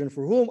children,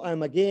 for whom I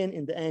am again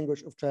in the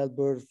anguish of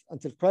childbirth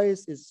until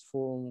Christ is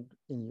formed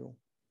in you.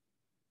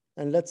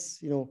 And let's,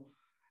 you know,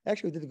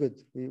 actually we did good.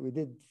 We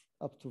did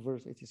up to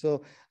verse 80.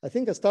 So I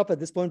think I'll stop at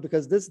this point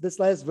because this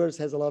last verse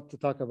has a lot to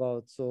talk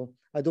about. So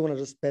I don't want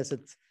to just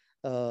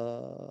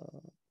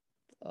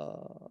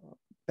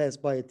pass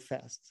by it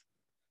fast.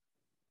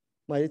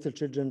 My little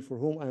children, for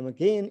whom I am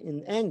again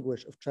in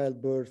anguish of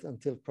childbirth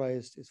until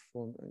Christ is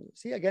formed in you.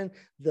 See again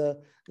the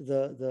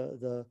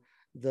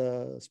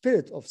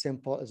spirit of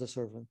St. Paul as a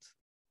servant,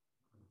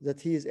 that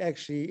he is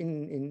actually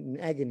in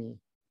agony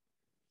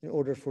in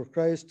order for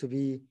Christ to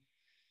be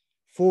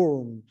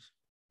formed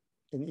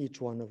in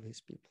each one of his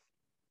people.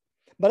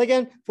 But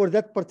again, for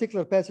that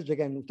particular passage,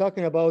 again, we're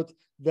talking about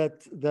the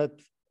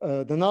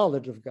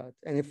knowledge of God.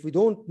 And if we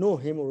don't know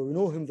him, or we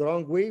know him the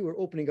wrong way, we're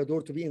opening a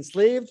door to be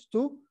enslaved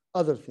to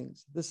other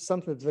things. This is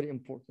something that's very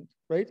important,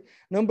 right?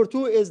 Number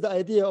two is the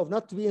idea of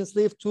not to be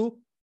enslaved to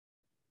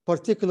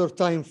particular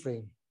time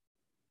frame.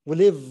 We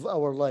live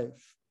our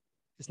life.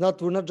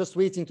 We're not just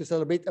waiting to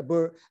celebrate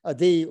a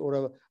day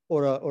or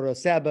a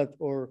Sabbath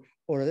or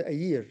a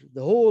year.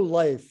 The whole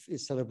life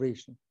is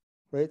celebration,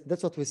 right?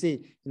 That's what we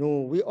say. You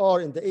know, we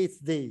are in the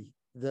 8th day,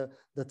 the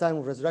time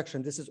of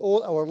resurrection. This is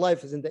all our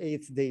life is in the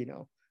 8th day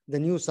now, the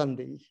new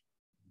Sunday,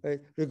 right?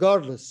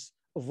 Regardless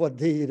of what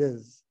day it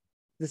is.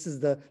 This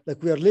is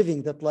like we are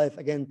living that life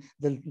again,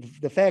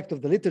 the fact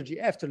of the liturgy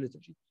after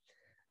liturgy.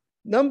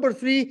 Number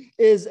three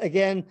is,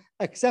 again,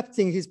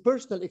 accepting his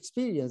personal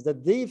experience,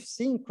 that they've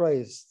seen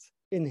Christ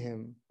in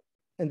him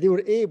and they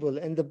were able,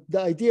 and the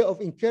idea of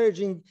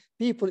encouraging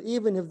people,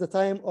 even if the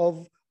time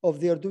of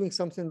they are doing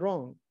something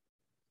wrong.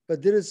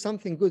 But there is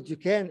something good. You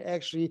can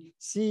actually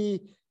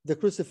see the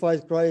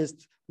crucified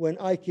Christ when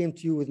I came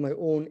to you with my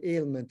own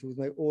ailment, with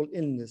my own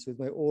illness, with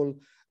my own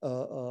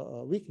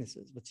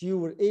weaknesses. But you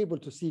were able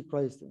to see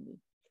Christ in me.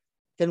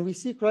 Can we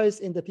see Christ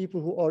in the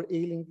people who are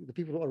ailing, the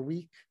people who are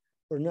weak,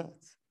 or not?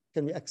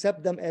 Can we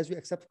accept them as we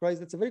accept Christ?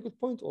 That's a very good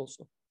point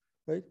also,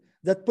 right?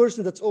 That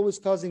person that's always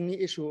causing me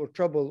issue or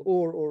trouble,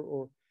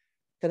 or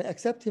can I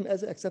accept him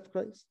as I accept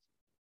Christ?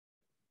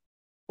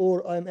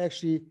 Or I'm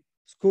actually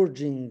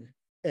scourging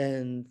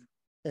and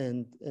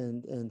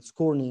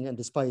scorning and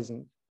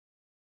despising,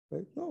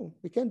 right? No,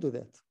 we can't do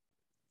that.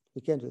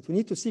 We can't do it. We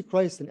need to see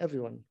Christ in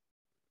everyone,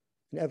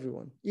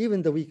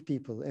 even the weak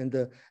people and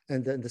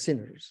the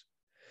sinners.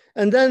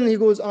 And then he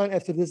goes on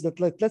after this that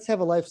let's have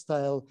a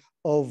lifestyle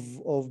of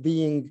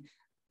walking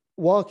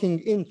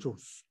in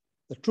truth.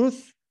 The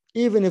truth,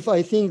 even if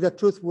I think that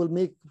truth will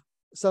make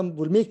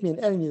me an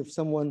enemy of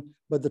someone,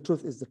 but the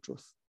truth is the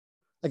truth.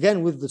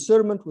 Again, with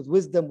discernment, with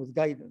wisdom, with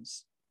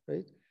guidance,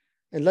 right?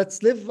 And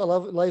let's live a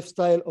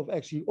lifestyle of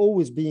actually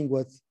always being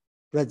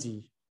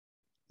ready,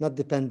 not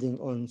depending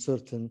on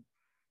certain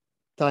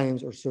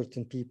times or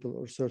certain people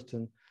or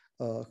certain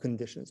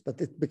conditions, but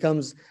it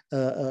becomes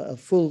a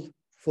full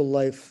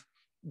life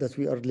that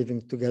we are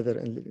living together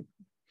and living.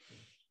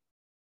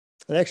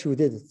 And actually we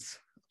did it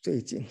to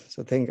 18,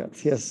 so thank God,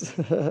 yes.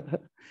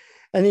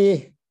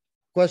 Any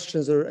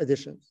questions or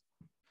additions?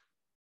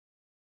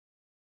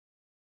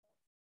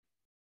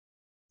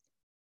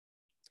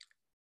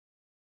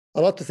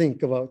 A lot to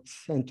think about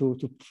and to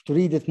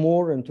read it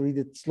more and to read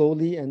it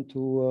slowly and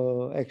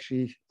to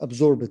actually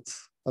absorb it,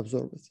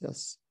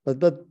 yes.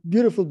 But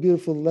beautiful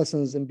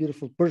lessons and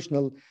beautiful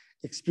personal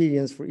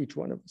experience for each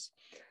one of us.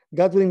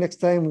 God willing, next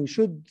time we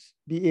should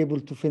be able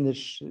to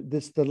finish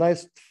this. The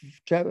last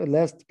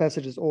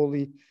passage is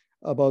only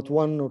about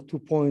 1 or 2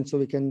 points, so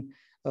we can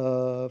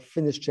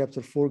finish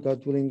chapter 4,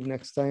 God willing,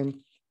 next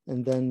time,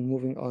 and then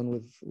moving on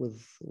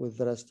with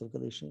the rest of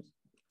Galatians.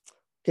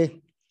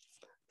 Okay,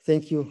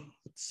 thank you.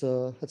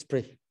 Let's pray.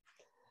 In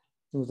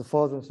the name of the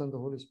Father, and Son, and the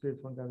Holy Spirit,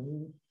 one God.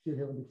 Dear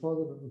Heavenly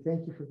Father, we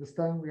thank you for this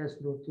time. We ask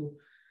you, Lord, to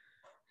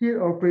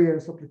hear our prayer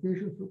and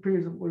supplication for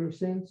prayers of all your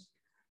saints.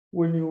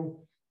 When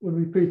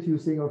we pray to you,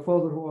 saying, Our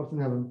Father who art in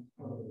heaven.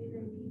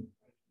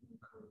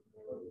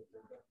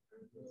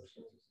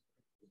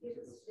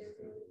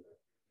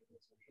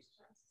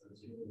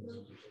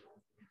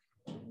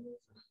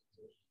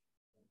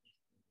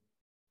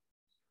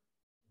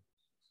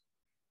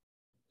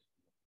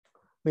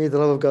 May the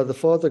love of God the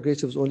Father,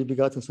 grace of his only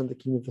begotten Son, the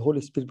King of the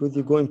Holy Spirit, be with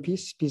you. Go in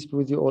peace. Peace be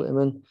with you all.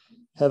 Amen.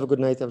 Have a good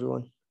night,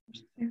 everyone.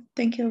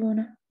 Thank you,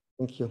 Luna.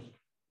 Thank you.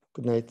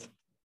 Good night.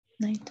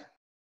 Night.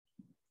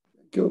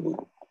 Thank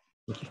you.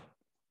 Thank you.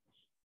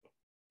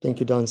 Thank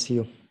you, Don. See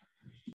you.